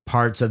favorite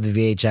parts of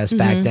the VHS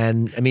back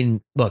then. I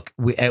mean, look,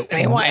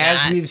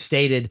 as we've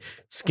stated,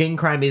 Skin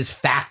Crime is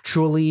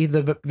factually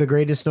the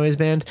greatest noise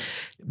band.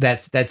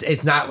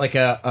 It's not like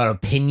an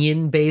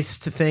opinion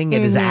based thing.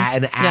 It is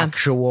an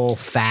actual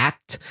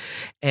fact.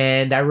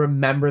 And I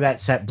remember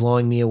that set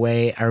blowing me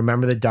away. I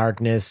remember the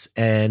darkness,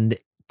 and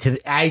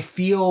I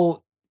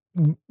feel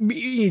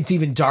it's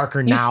even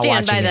darker now. You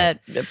stand by that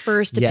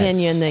first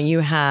opinion that you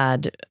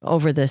had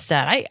over the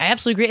set. I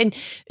absolutely agree.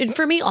 And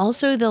for me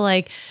also,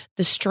 the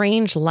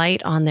strange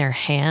light on their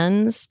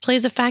hands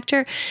plays a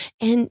factor,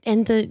 and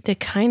the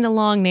kind of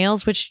long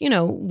nails, which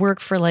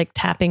work for like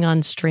tapping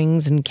on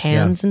strings and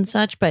cans and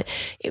such, but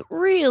it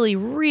really,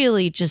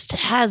 really just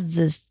has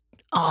this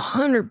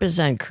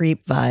 100%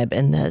 creep vibe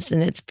in this,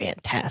 and it's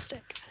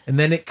fantastic. And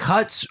then it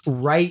cuts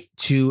right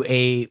to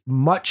a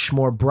much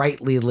more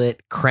brightly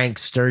lit Crank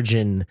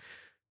Sturgeon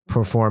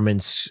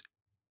performance,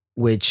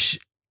 which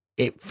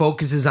it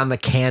focuses on the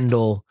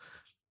candle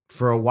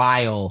for a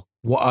while,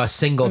 a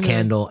single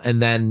candle,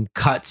 and then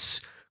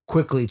cuts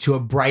quickly to a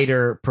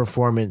brighter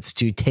performance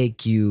to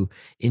take you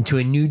into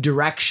a new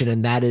direction.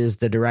 And that is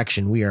the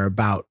direction we are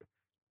about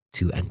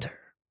to enter.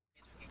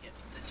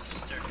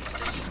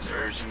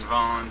 Sturgeon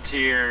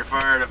Volunteer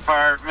Fire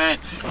Department.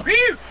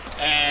 Whew!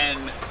 And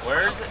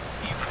where is it?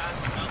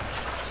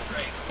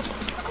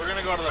 We're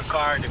gonna go to the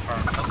fire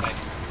department. Okay.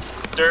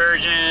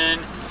 Sturgeon,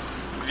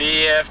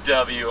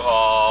 VFW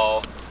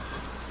Hall.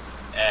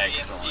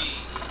 Excellent.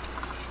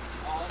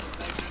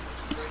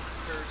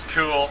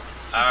 Cool.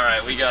 All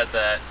right, we got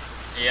that.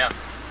 Yeah.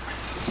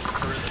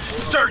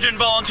 Sturgeon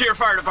Volunteer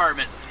Fire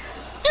Department.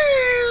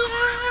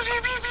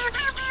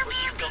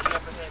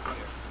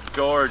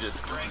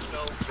 Gorgeous.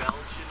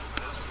 Franco-Belgian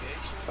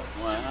Association.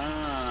 Wow.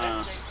 Does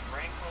that say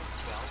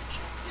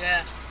Franco-Belgian?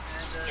 Yeah.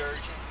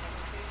 Sturgeon,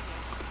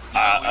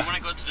 Pennsylvania. We want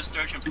to go to the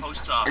Sturgeon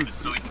post office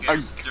so we can get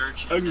a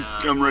Sturgeon.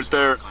 I'm right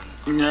there.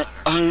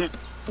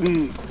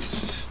 Let's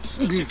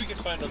see if we can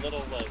find a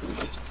little,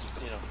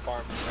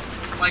 farm.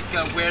 Like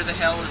where the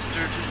hell is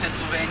Sturgeon,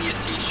 Pennsylvania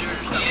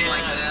T-shirt or something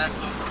like that.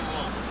 So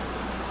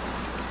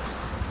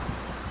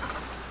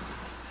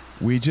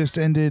cool. We just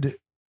ended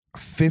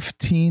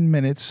 15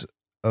 minutes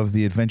of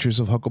the Adventures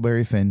of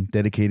Huckleberry Finn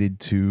dedicated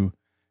to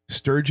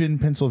Sturgeon,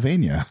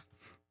 Pennsylvania.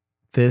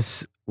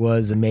 This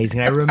was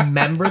amazing. I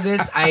remember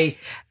this. I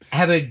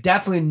have a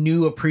definitely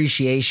new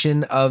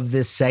appreciation of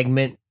this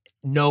segment,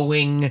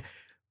 knowing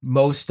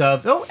most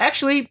of,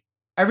 actually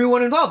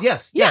everyone involved.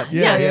 Yes. Yeah.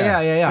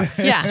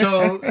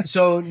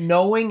 So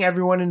knowing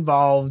everyone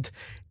involved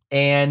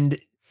and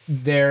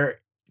they're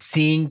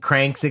seeing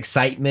Crank's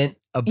excitement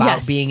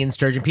about being in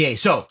Sturgeon, PA.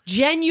 So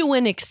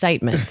genuine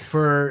excitement.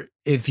 For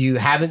if you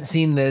haven't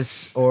seen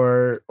this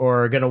or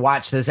going to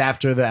watch this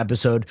after the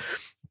episode,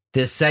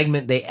 this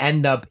segment, they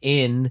end up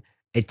in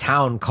a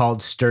town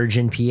called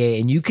Sturgeon, PA,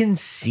 and you can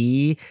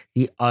see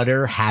the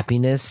utter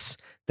happiness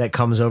that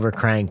comes over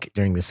Crank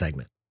during this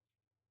segment.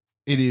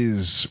 It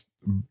is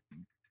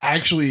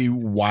actually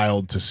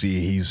wild to see.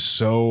 He's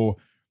so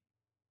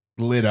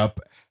lit up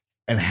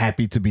and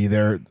happy to be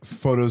there.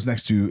 Photos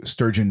next to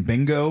Sturgeon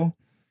Bingo,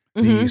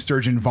 the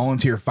Sturgeon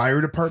Volunteer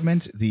Fire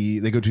Department. They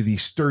go to the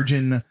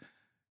Sturgeon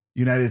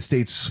United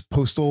States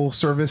Postal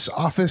Service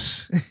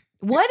office.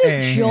 What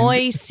a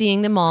joy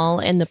seeing them all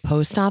in the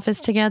post office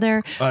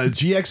together.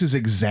 GX is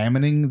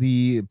examining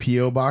the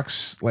PO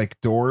box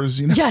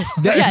doors, Yes,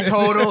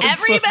 total.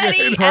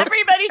 Everybody's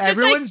just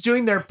everyone's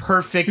doing their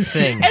perfect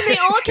thing, and they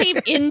all came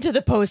into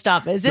the post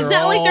office. It's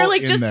not like they're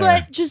like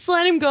just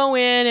let him go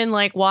in and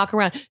walk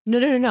around.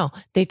 No.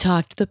 They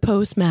talk to the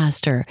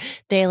postmaster.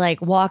 They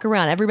walk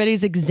around.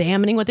 Everybody's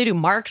examining what they do.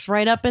 Mark's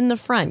right up in the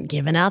front,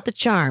 giving out the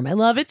charm. I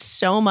love it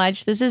so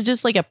much. This is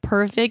just a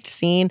perfect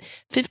scene.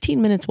 15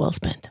 minutes well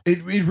spent.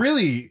 It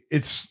really,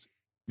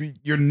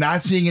 you're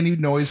not seeing any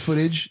noise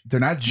footage. They're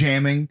not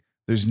jamming.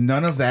 There's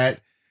none of that.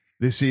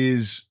 This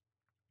is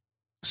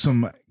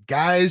some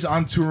guys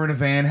on tour in a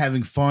van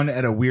having fun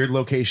at a weird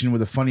location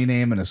with a funny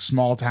name in a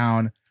small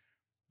town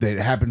that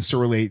happens to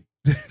relate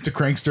to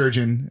Crank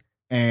Sturgeon.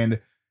 And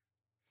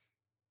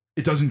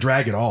it doesn't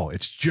drag at all.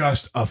 It's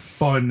just a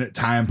fun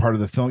time part of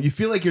the film. You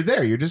feel like you're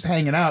there. You're just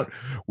hanging out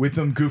with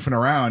them, goofing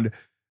around.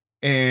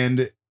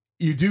 And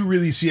you do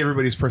really see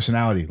everybody's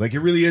personality.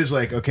 It really is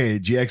okay,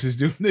 GX is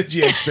doing the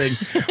GX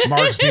thing.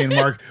 Mark's being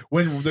Mark.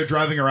 When they're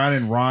driving around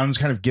and Ron's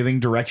kind of giving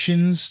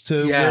directions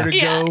to where to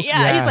go.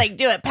 Yeah. He's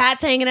do it.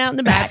 Pat's hanging out in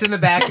the back. Pat's in the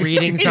back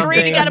reading He's something.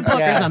 reading out a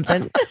book or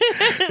something.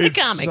 It's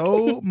comic.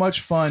 so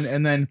much fun.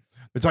 And then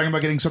they're talking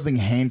about getting something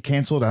hand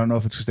canceled. I don't know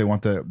if it's because they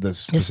want the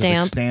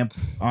specific stamp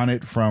on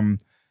it from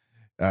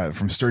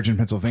Sturgeon,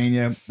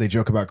 Pennsylvania. They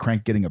joke about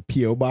Crank getting a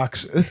P.O.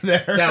 box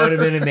there. That would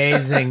have been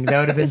amazing. That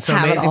would have been so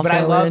amazing. But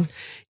I love,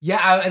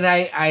 and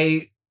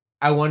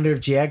I wonder if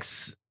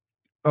GX,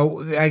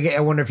 I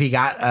wonder if he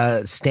got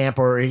a stamp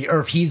or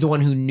if he's the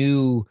one who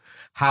knew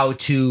how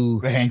to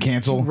the hand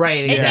cancel.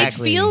 Right,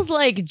 exactly. It feels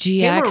like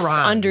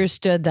GX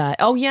understood that.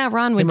 Oh yeah,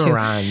 Ron would too.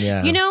 Ron,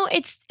 yeah.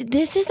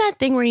 This is that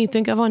thing where you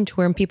think of on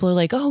tour and people are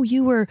like, oh,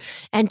 you were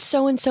and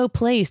so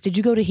place. Did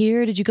you go to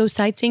here? Did you go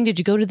sightseeing? Did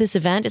you go to this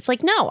event? It's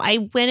like, no,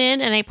 I went in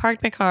and I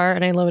parked my car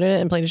and I loaded it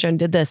and played a show and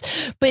did this.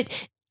 But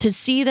to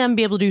see them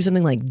be able to do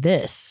something like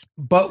this.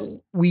 But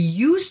we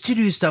used to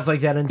do stuff like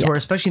that on tour,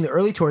 especially in the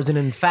early tours. And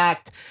in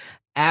fact,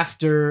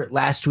 after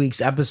last week's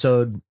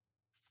episode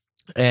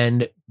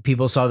and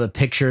people saw the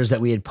pictures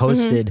that we had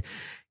posted,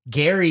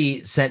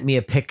 Gary sent me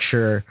a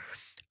picture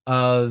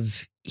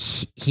of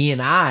he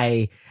and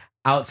I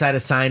outside a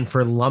sign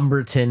for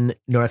Lumberton,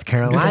 North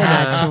Carolina.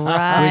 That's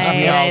right.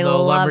 Which we all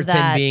know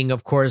Lumberton being,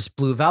 of course,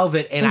 Blue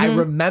Velvet. And I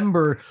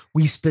remember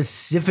we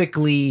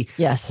specifically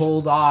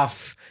pulled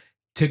off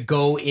to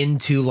go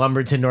into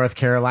Lumberton, North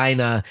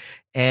Carolina.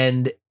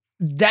 And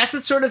that's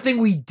the sort of thing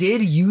we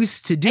did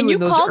used to do. And you in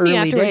those called me early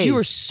afterwards. days. You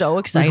were so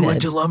excited. We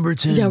went to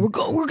Lumberton. Yeah, we're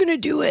gonna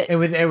do it.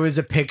 And there was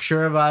a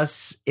picture of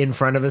us in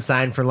front of a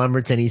sign for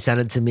Lumberton. He sent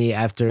it to me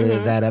after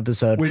that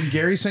episode. When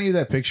Gary sent you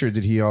that picture,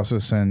 did he also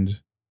send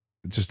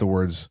just the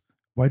words,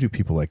 "Why do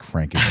people like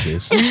Frank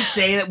exist"? We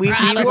say that we will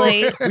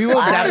Why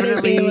do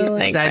definitely people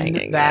like send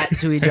Frank that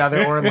to each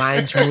other or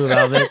lines from Blue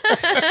Velvet.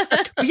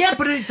 But yeah,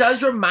 but it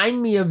does remind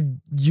me of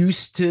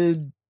used to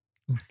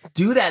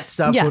do that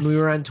stuff Yes. when we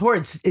were on tour.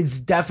 It's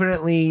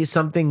definitely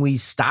something we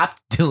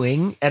stopped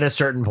doing at a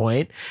certain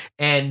point,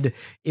 and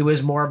it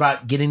was more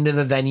about getting to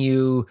the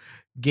venue,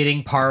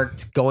 getting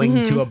parked,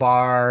 going to a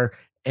bar,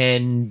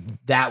 and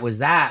that was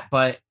that.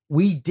 But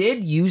we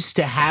did used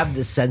to have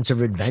this sense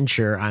of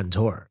adventure on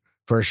tour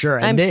for sure.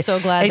 And I'm so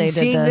glad they did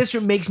seeing this.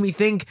 this makes me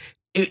think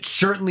it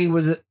certainly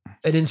was an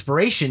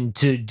inspiration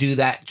to do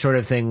that sort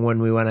of thing when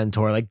we went on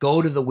tour. Like,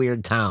 go to the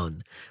weird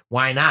town.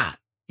 Why not?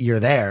 You're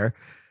there.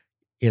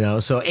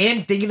 So,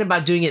 and thinking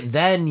about doing it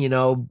then,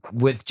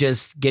 with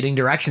just getting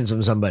directions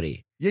from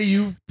somebody. Yeah,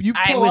 you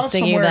I pull was off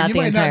thinking somewhere, about you the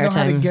might entire not know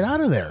how to time. get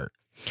out of there.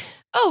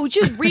 Oh,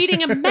 just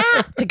reading a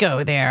map to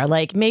go there.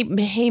 Like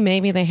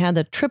maybe they had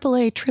the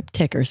AAA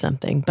triptych or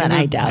something, but And I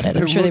they're- doubt it. I'm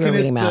they're sure they were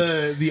looking reading at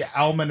maps. The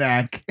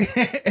almanac.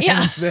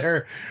 Yeah.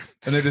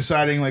 And they're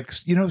deciding, like,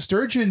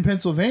 Sturgeon,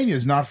 Pennsylvania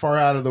is not far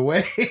out of the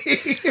way.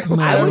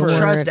 My I would Lord.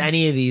 trust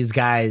any of these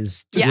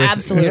guys. Yeah,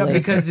 absolutely.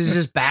 Because it's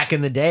just back in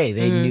the day.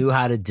 They knew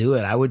how to do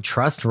it. I would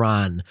trust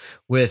Ron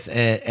with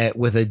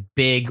a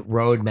big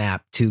roadmap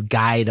to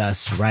guide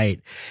us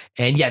right.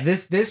 And yeah,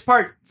 this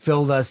part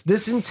filled us.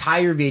 This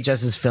entire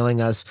VHS is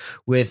filling us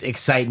with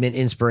excitement,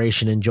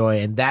 inspiration, and joy.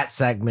 And that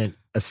segment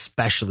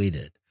especially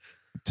did.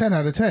 10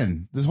 out of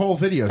 10. This whole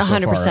video so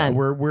 100%.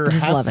 far. We're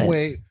Just love it.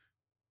 halfway.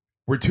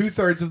 We're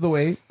 2/3 of the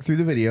way through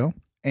the video,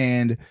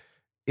 and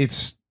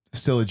it's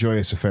still a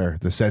joyous affair.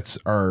 The sets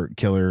are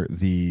killer.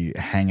 The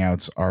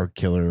hangouts are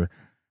killer.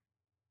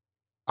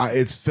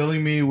 It's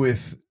filling me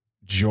with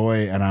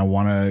joy, and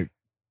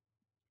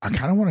I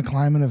kind of want to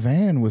climb in a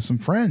van with some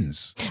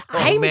friends.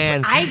 Oh,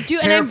 man. I do.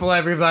 Careful,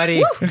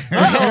 everybody.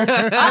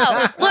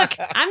 Oh, look,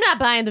 I'm not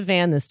buying the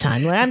van this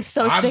time. Like, I'm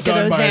so I'm sick of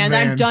done those buying vans.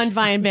 I'm vans. done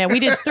buying van. We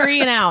did 3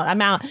 and out.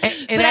 I'm out.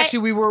 And But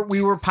actually,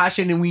 we were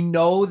passionate, and we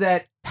know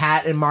that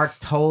Pat and Mark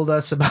told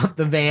us about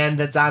the van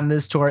that's on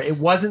this tour. It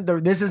wasn't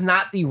this is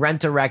not the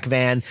Rent-A-Wreck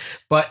van,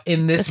 but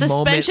in the this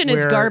moment, suspension is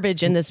where-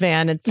 garbage in this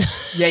van. It's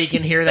Yeah, you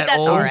can hear that that's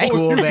old all right.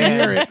 school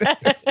van.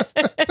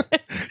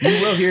 You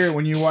will hear it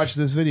when you watch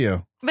this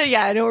video. But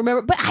yeah, I don't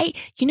remember. But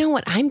you know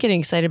what I'm getting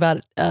excited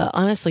about,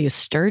 honestly, is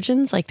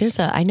sturgeons. Like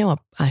I know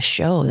a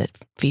show that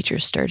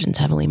features sturgeons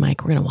heavily,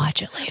 Mike. We're going to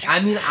watch it later. I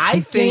mean, I'm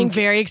getting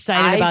very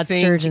excited about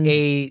sturgeons.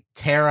 A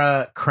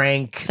Tara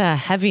Crank It's a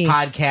heavy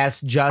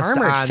podcast just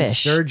armored on fish.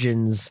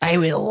 sturgeons I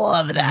would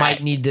love that.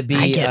 might need to be.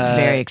 I get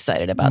very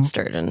excited about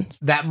sturgeons.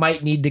 That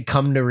might need to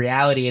come to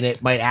reality, and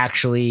it might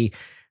actually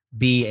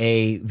be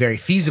a very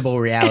feasible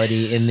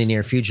reality in the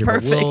near future.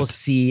 But we'll Perfect.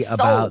 see Sold.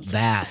 about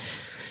that.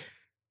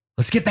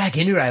 Let's get back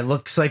into it. It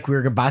looks like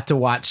we're about to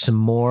watch some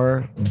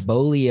more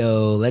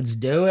Bolio. Let's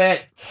do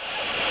it.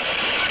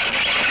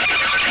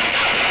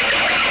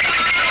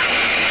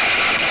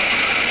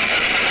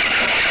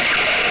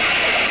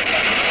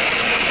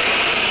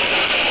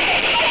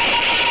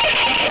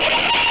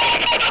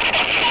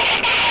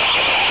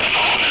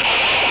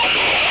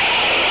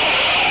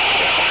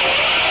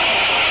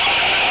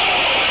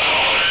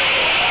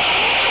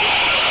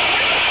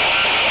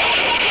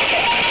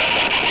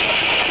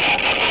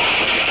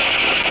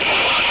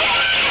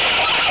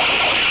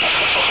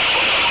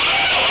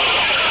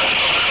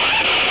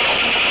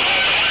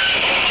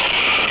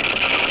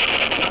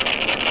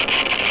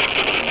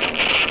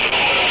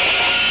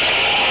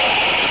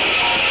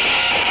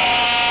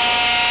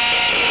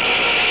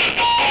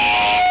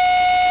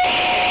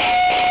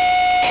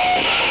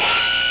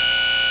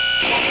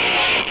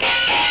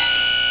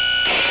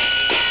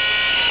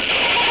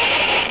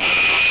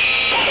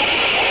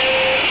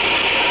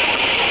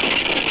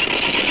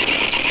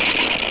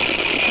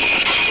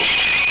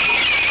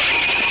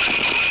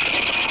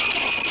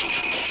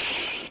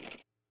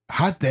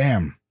 Hot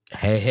damn.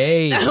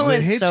 Hey. That The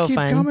was hits so keep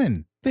fun.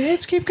 coming. The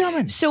hits keep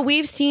coming. So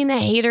we've seen the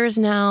haters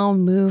now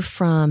move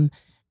from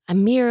a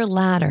mere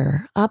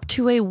ladder up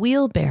to a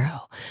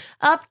wheelbarrow,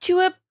 up to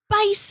a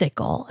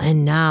bicycle,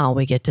 and now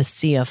we get to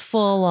see a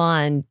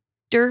full-on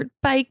dirt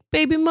bike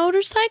baby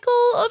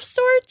motorcycle of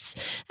sorts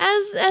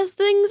as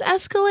things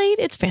escalate.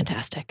 It's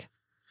fantastic.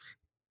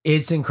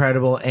 It's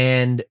incredible.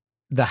 And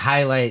the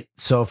highlight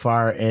so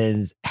far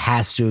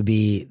has to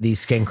be the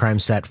Skin Crime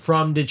set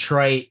from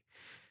Detroit.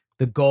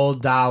 The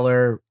gold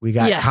dollar. We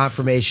got Yes.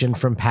 confirmation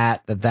from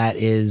Pat that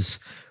is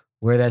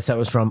where that set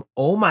was from.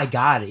 Oh my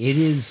God. It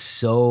is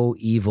so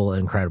evil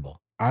and incredible.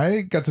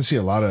 I got to see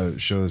a lot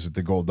of shows at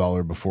the Gold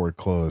Dollar before it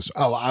closed.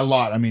 A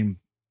lot. I mean,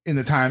 in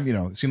the time,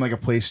 it seemed like a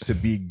place to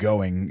be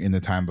going in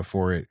the time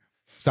before it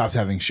stopped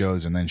having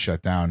shows and then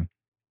shut down.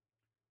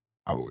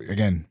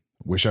 Again,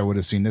 wish I would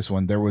have seen this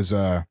one. There was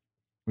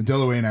when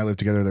Delaway and I lived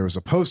together, there was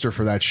a poster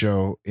for that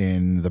show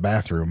in the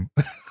bathroom.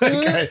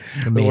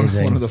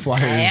 Amazing. One of the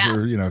flyers Yeah.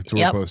 or,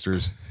 tour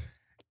posters.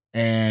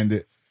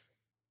 And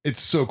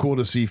it's so cool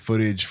to see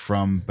footage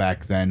from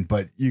back then,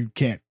 but you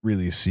can't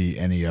really see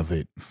any of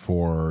it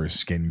for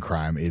Skin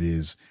Crime. It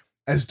is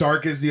as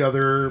dark as the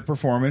other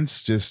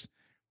performance, just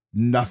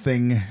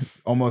nothing,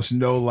 almost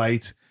no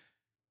light,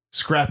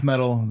 scrap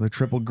metal, the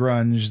triple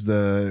grunge,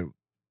 the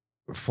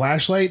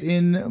flashlight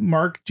in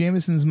Mark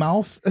Jameson's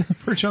mouth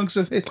for chunks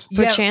of it.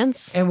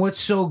 Perchance. And what's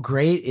so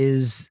great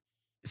is,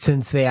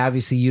 since they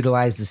obviously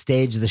utilize the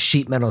stage, the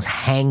sheet metal's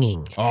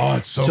hanging. Oh,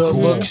 it's so So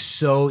cool. it looks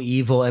so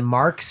evil. And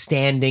Mark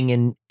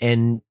standing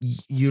and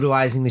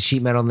utilizing the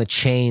sheet metal and the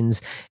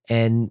chains,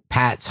 and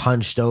Pat's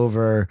hunched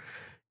over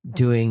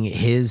doing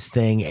his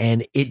thing.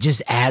 And it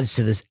just adds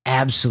to this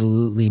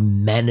absolutely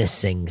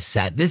menacing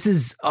set. This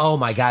is, oh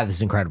my God, this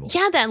is incredible.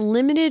 Yeah, that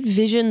limited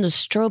vision, the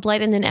strobe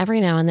light, and then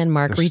every now and then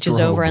Mark The reaches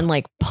strobe. over and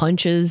like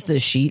punches the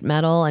sheet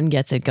metal and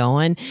gets it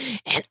going.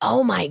 And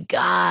oh my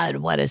God,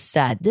 what a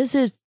set. This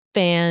is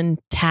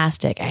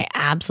fantastic. I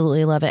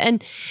absolutely love it.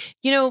 And,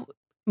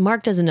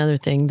 Mark does another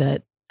thing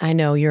that I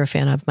know you're a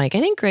fan of, Mike. I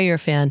think, Gray, you're a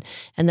fan,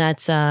 and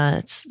that's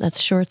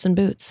shorts and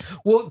boots.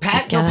 Well,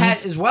 Pat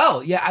as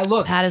well. Yeah,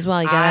 Pat as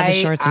well. You gotta have the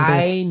shorts and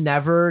boots. I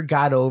never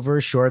got over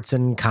shorts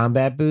and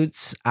combat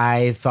boots.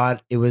 I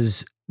thought it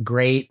was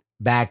great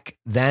back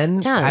then.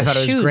 Yeah, I thought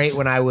it shoes. was great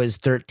when I was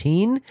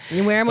 13.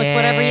 You wear them with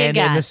whatever you And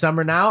in got. the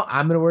summer now,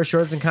 I'm going to wear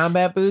shorts and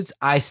combat boots.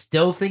 I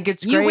still think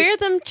it's great. You wear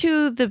them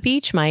to the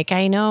beach, Mike.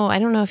 I know. I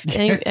don't know if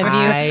any of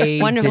I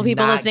you wonderful did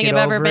people not listening get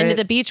have ever over been to it.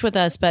 the beach with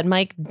us, but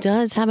Mike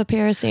does have a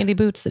pair of sandy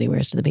boots that he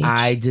wears to the beach.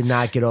 I did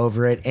not get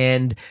over it.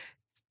 And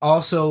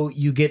also,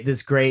 you get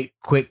this great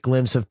quick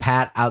glimpse of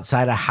Pat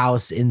outside a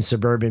house in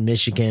suburban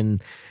Michigan.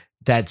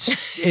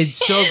 It's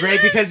so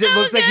great because it So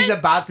looks like he's good.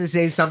 about to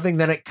say something,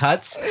 then it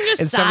cuts. Just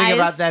And something sighs.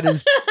 about that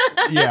is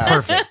Yeah.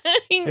 perfect.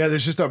 Yeah,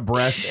 there's just a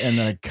breath and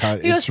then a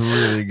cut. He It's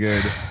really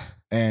good.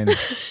 And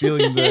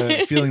feeling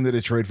the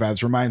Detroit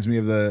vibes reminds me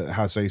of the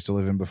house I used to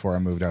live in before I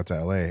moved out to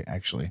LA,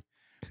 actually.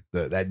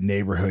 That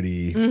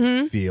neighborhoody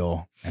Mhm.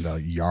 feel and a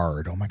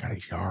yard. Oh my God, a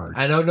yard.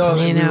 I don't know.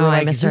 I We know, were I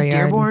like, miss is this our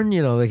yard. Dearborn?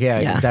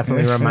 Yeah. It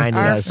definitely reminded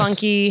Our us.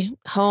 funky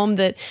home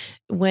that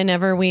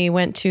whenever we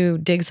went to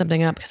dig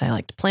something up, because I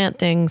like to plant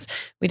things,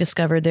 we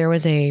discovered there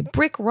was a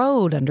brick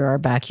road under our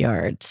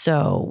backyard.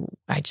 So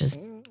I just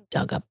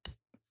dug up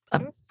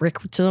a brick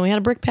so we had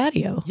a brick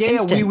patio. Yeah,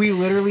 Instant. we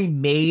literally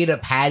made a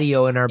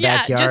patio in our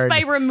backyard. just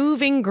by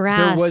removing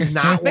grass. There was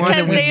not one,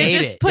 because and we they had made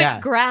just it. put Yeah.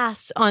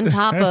 grass on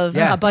top of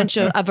Yeah. a bunch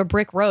of a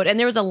brick road. And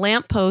there was a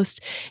lamppost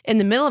in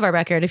the middle of our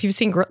backyard. If you've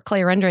seen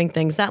clay rendering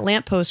things, that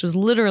lamppost was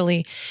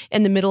literally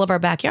in the middle of our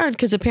backyard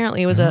because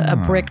apparently it was a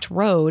bricked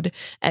road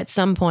at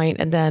some point,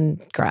 and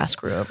then grass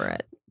grew over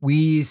it.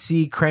 We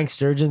see Crank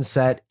Sturgeon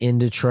set in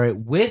Detroit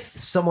with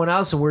someone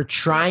else, and we're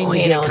trying to We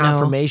get don't know.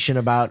 confirmation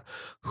about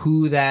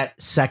who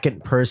that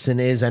second person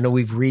is. I know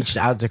we've reached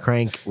out to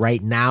Crank right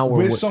now.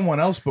 With someone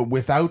else, but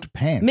without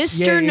pants.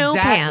 Mr. No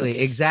exactly, Pants.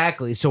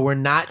 exactly. So we're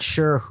not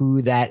sure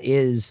who that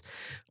is,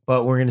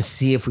 but we're going to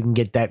see if we can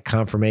get that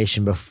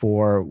confirmation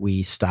before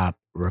we stop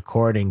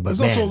recording. But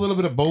There's also a man. little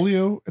bit of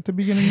Bolio at the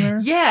beginning there.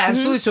 Yeah,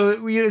 absolutely. So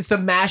it's the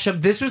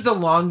mashup. This was the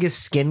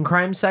longest Skin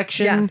Crime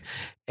section,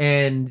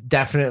 and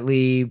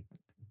definitely,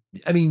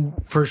 I mean,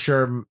 for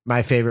sure,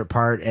 my favorite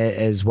part,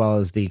 as well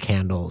as the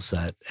candle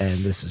set. And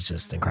this is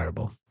just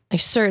incredible. I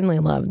certainly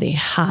love the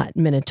hot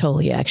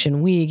Minatoli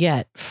action we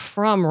get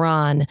from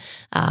Ron.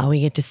 We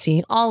get to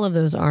see all of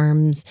those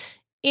arms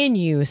in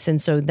use, and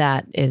so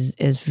that is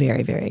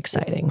very, very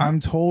exciting. I'm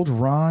told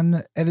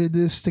Ron edited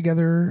this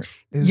together.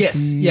 Is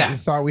Yes, the yeah.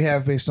 thought we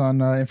have based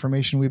on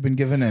information we've been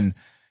given, and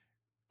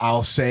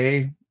I'll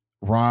say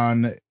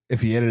Ron,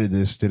 if he edited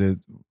this, did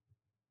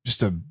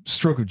just a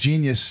stroke of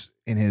genius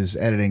in his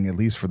editing, at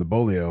least for the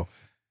Bolio.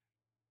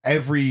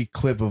 Every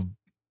clip of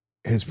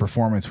his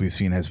performance we've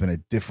seen has been a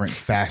different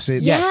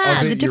facet. Yes.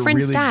 of Yeah, it. the different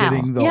You're really style.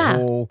 getting the Yeah.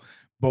 whole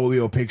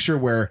Bolio picture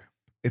where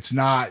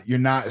you're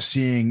not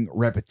seeing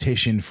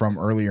repetition from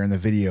earlier in the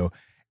video.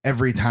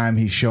 Every time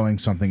he's showing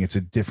something, it's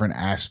a different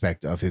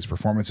aspect of his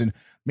performance. And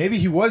maybe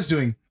he was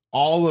doing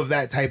all of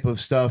that type of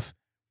stuff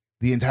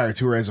the entire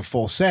tour as a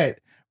full set,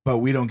 but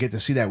we don't get to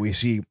see that. We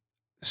see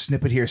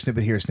snippet here,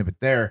 snippet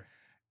there,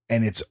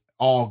 and it's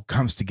all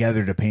comes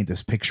together to paint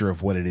this picture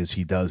of what it is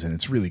he does, and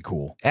it's really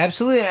cool.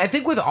 Absolutely. I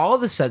think with all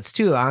the sets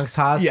too, Angst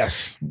Haas,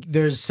 Yes.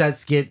 the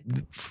sets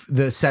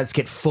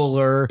get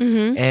fuller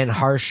Mhm. and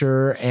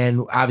harsher,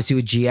 and obviously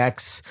with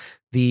GX,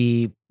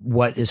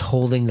 what is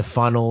holding the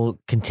funnel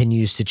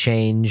continues to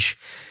change.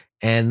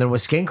 And then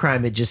with Skin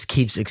Crime, it just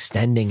keeps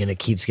extending and it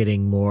keeps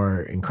getting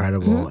more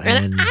incredible. Mhm.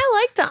 And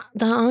I like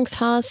the Angst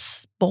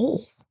Haas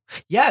bowl.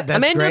 yeah, that's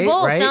Amanda great,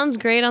 Bowl right? sounds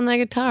great on the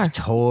guitar.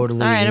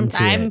 Totally All right,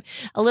 into I'm it.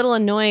 a little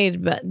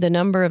annoyed, but the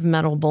number of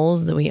metal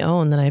bowls that we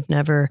own that I've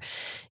never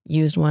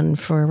used one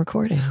for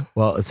recording.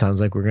 Well, it sounds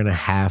like we're going to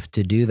have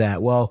to do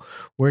that. Well,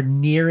 we're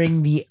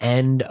nearing the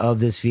end of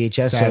this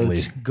VHS, Sadly.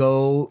 so let's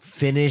go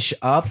finish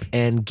up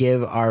and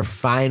give our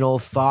final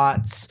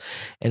thoughts.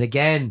 And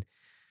again,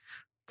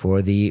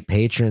 For the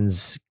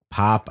patrons,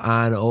 pop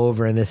on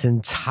over, and this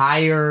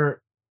entire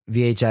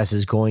VHS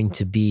is going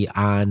to be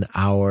on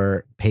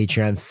our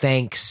Patreon,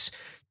 thanks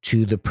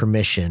to the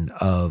permission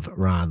of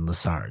Ron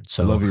Lassard.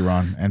 So I love you,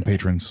 Ron, and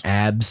patrons.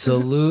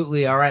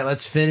 Absolutely. All right,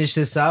 let's finish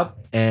this up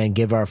and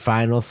give our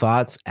final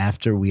thoughts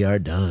after we are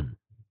done.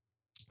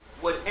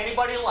 Would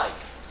anybody like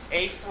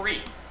a free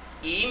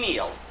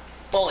e-meal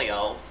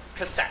folio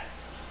cassette?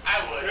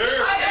 I would.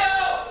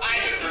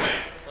 I do.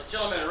 Well,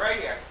 gentlemen, right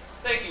here.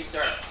 Thank you,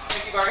 sir.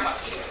 Thank you very much.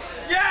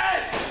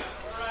 Yes!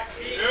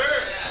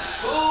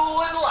 Who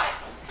would like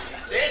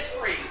this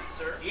free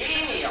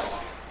e-meal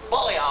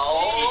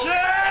folio?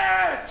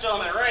 Yes!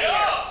 Gentlemen, right here.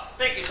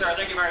 Thank you, sir.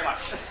 Thank you very much.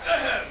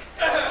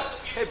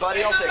 Hey,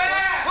 buddy, I'll take one.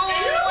 Who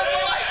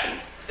would like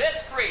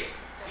this free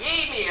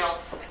e-meal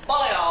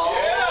folio?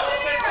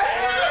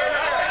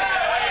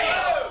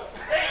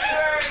 Thank you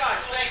very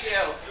much. Thank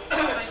you.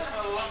 Thanks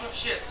for the lump of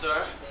shit,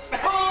 sir.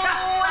 Who would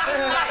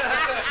like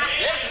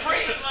this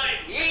free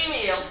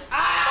e-meal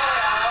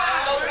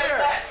folio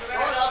cassette?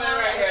 Gentlemen,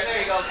 right here. There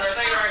you go, sir.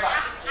 Thank you very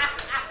much.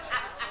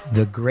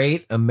 The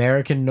Great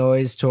American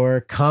Noise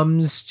Tour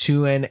comes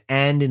to an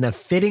end in a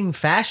fitting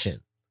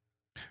fashion.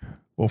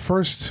 Well,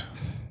 first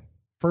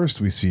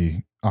we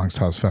see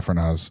Angsthaus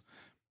Pfeffernaz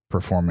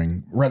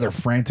performing rather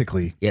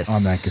frantically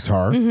on that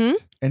guitar. Mm-hmm.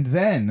 And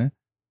then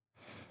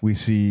we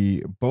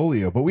see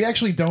Bolio, but we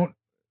actually don't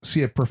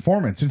see a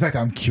performance. In fact,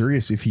 I'm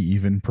curious if he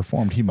even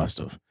performed. He must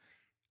have.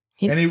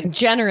 He's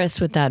generous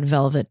with that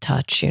velvet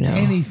touch, you know.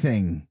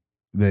 Anything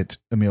that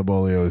Emil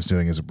Bolio is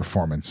doing is a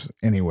performance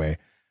anyway.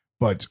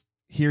 But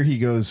here he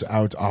goes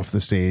out off the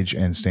stage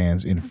and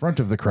stands in front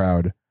of the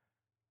crowd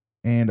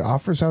and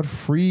offers out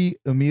free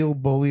Emil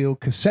Bolio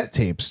cassette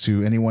tapes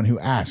to anyone who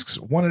asks,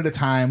 one at a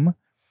time,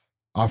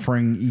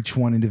 offering each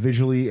one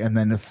individually and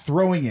then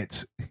throwing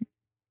it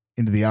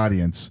into the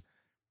audience.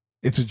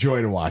 It's a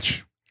joy to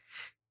watch.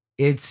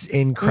 It's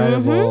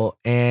incredible.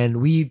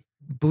 And we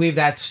believe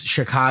that's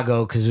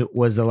Chicago because it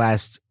was the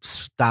last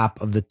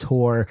stop of the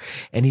tour.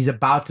 And he's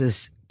about to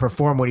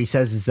perform what he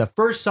says is the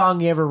first song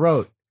he ever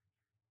wrote,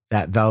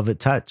 That Velvet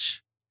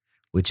Touch,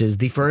 which is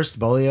the first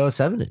Bolio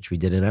 7-inch. We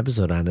did an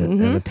episode on it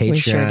on the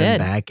Patreon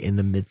back in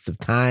the midst of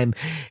time.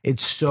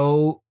 It's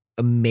so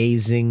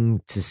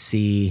amazing to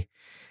see.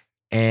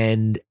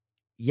 And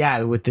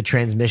yeah, with the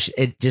transmission,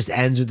 it just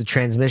ends with the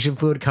transmission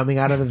fluid coming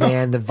out of the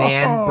van. The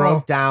van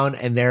broke down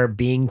and they're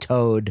being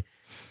towed.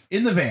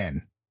 In the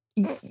van.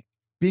 In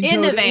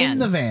the van. In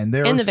the van.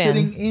 They're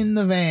sitting in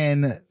the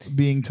van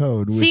being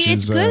towed. Which See,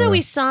 it's good that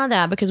we saw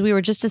that because we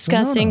were just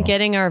discussing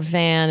getting our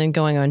van and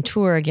going on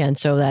tour again.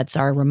 So that's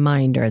our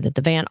reminder that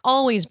the van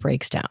always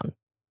breaks down.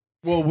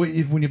 Well,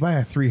 when you buy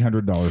a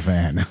 $300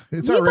 van,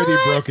 it's already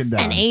broken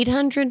down. An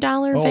 $800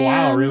 van. Oh,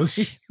 wow,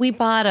 really? We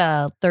bought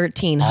a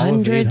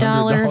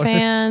 $1,300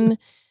 van.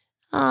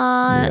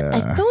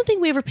 I don't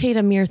think we ever paid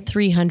a mere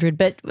 $300,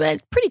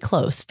 but pretty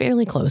close,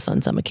 fairly close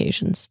on some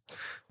occasions.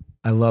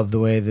 I love the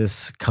way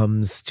this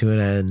comes to an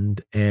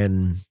end.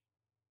 And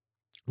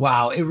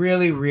wow, it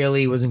really,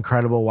 really was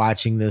incredible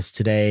watching this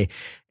today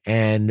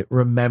and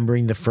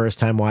remembering the first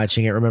time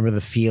watching it, remember the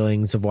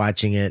feelings of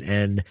watching it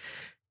and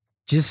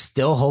just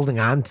still holding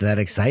on to that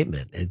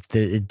excitement.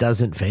 It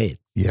doesn't fade.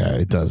 Yeah,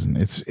 it doesn't.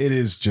 It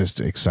is just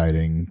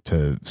exciting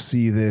to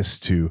see this,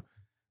 to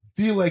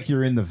feel like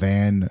you're in the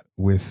van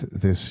with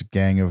this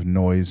gang of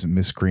noise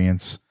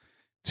miscreants,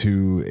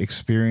 to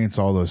experience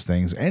all those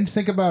things and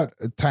think about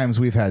times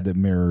we've had that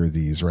mirror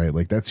these, right?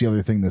 Like that's the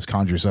other thing this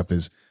conjures up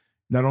is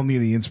not only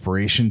the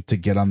inspiration to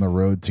get on the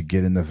road, to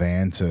get in the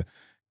van, to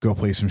go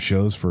play some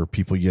shows for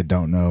people you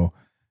don't know.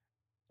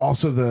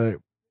 Also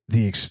the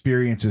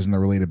experiences and the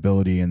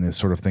relatability and the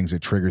sort of things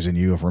it triggers in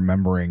you of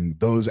remembering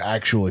those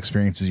actual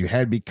experiences you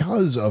had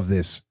because of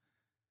this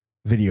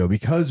video,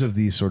 because of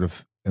these sort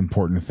of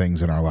important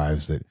things in our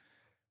lives that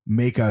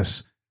make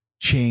us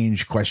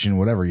change, question,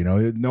 whatever. You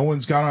know, no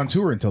one's gone on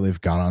tour until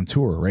they've gone on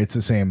tour, right? It's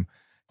the same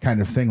kind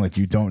of thing. Like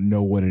you don't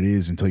know what it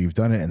is until you've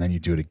done it, and then you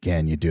do it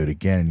again,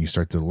 and you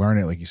start to learn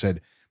it. Like you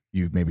said,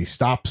 you maybe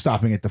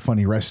stopping at the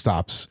funny rest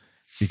stops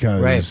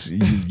because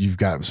you've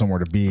got somewhere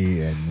to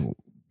be, and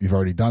you've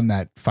already done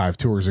that 5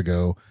 tours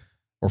ago,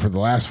 or for the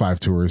last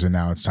 5 tours, and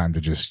now it's time to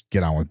just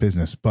get on with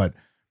business. But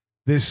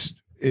this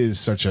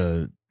is such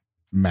a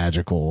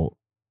magical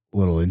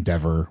little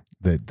endeavor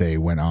that they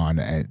went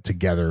on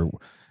together.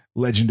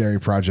 Legendary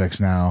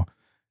projects now,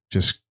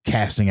 just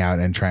casting out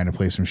and trying to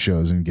play some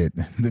shows and get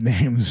the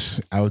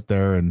names out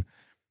there and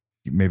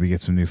maybe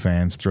get some new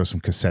fans, throw some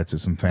cassettes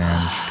at some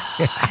fans.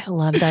 I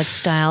love that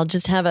style.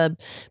 Just have a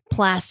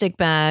plastic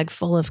bag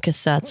full of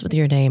cassettes with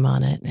your name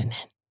on it and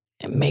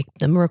make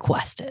them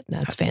request it.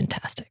 That's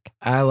fantastic.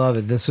 I love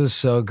it. This was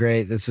so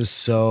great. This was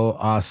so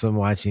awesome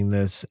watching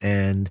this.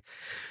 And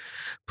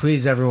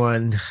please,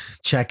 everyone,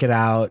 check it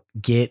out.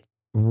 Get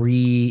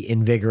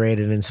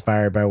reinvigorated and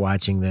inspired by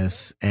watching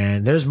this.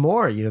 And there's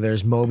more.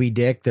 There's Moby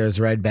Dick, there's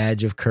Red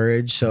Badge of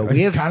Courage. So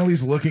we have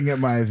Connolly's looking at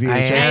my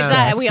VHS.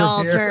 am. We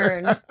all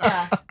turn.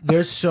 Yeah.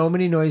 There's so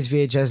many Noise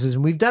VHSs,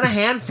 and we've done a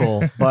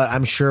handful, but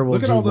I'm sure we'll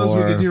Look do at all those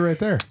more. we could do right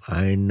there.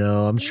 I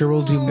know. I'm sure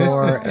we'll do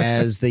more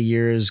as the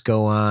years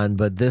go on,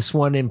 but this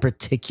one in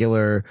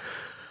particular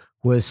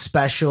was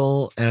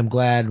special, and I'm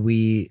glad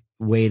we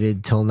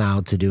waited till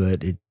now to do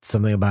it.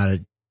 Something about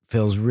it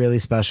feels really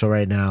special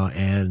right now,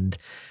 and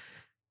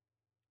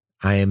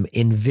I am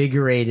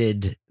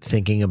invigorated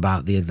thinking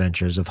about the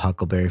adventures of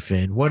Huckleberry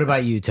Finn. What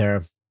about you,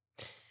 Tara?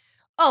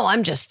 Oh,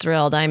 I'm just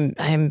thrilled. I'm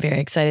very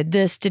excited.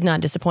 This did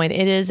not disappoint.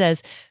 It is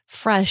as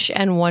fresh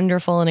and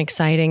wonderful and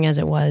exciting as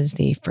it was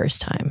the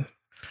first time.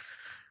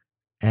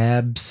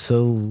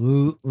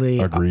 Absolutely.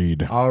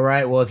 Agreed. All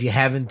right. Well, if you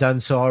haven't done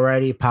so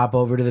already, pop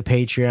over to the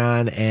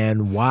Patreon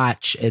and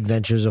watch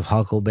Adventures of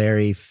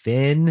Huckleberry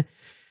Finn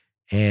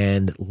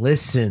and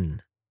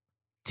listen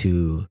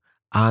to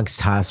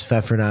Angst Haas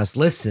Pfeffernas.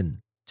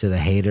 Listen to the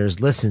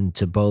haters. Listen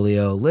to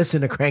Bolio.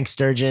 Listen to Crank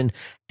Sturgeon.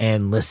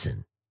 And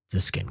listen to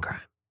Skin Crime.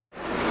 The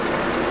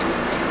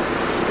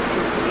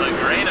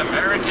Great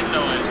American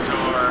Noise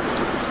Tour.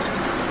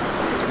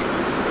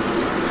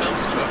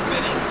 Comes to a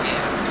fitting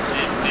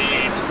end.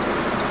 Indeed.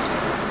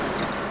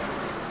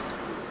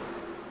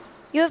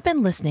 You have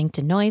been listening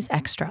to Noise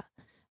Extra.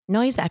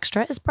 Noise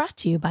Extra is brought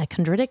to you by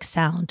Chondritic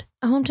Sound,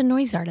 a home to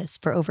noise artists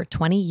for over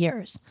 20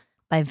 years,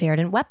 by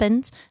Verdant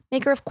Weapons,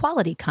 maker of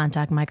quality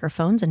contact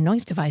microphones and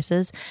noise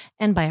devices,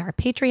 and by our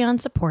Patreon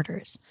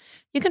supporters.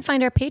 You can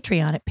find our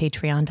Patreon at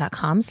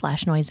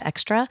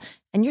patreon.com/noiseextra,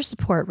 and your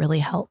support really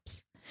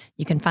helps.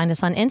 You can find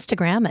us on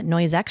Instagram at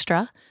Noise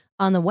Extra,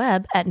 on the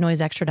web at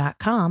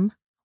noiseextra.com,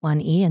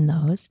 1 E in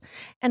those,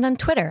 and on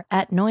Twitter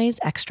at Noise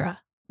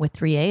Extra, with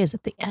 3 A's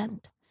at the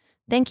end.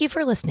 Thank you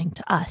for listening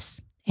to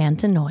us and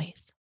to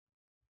Noise.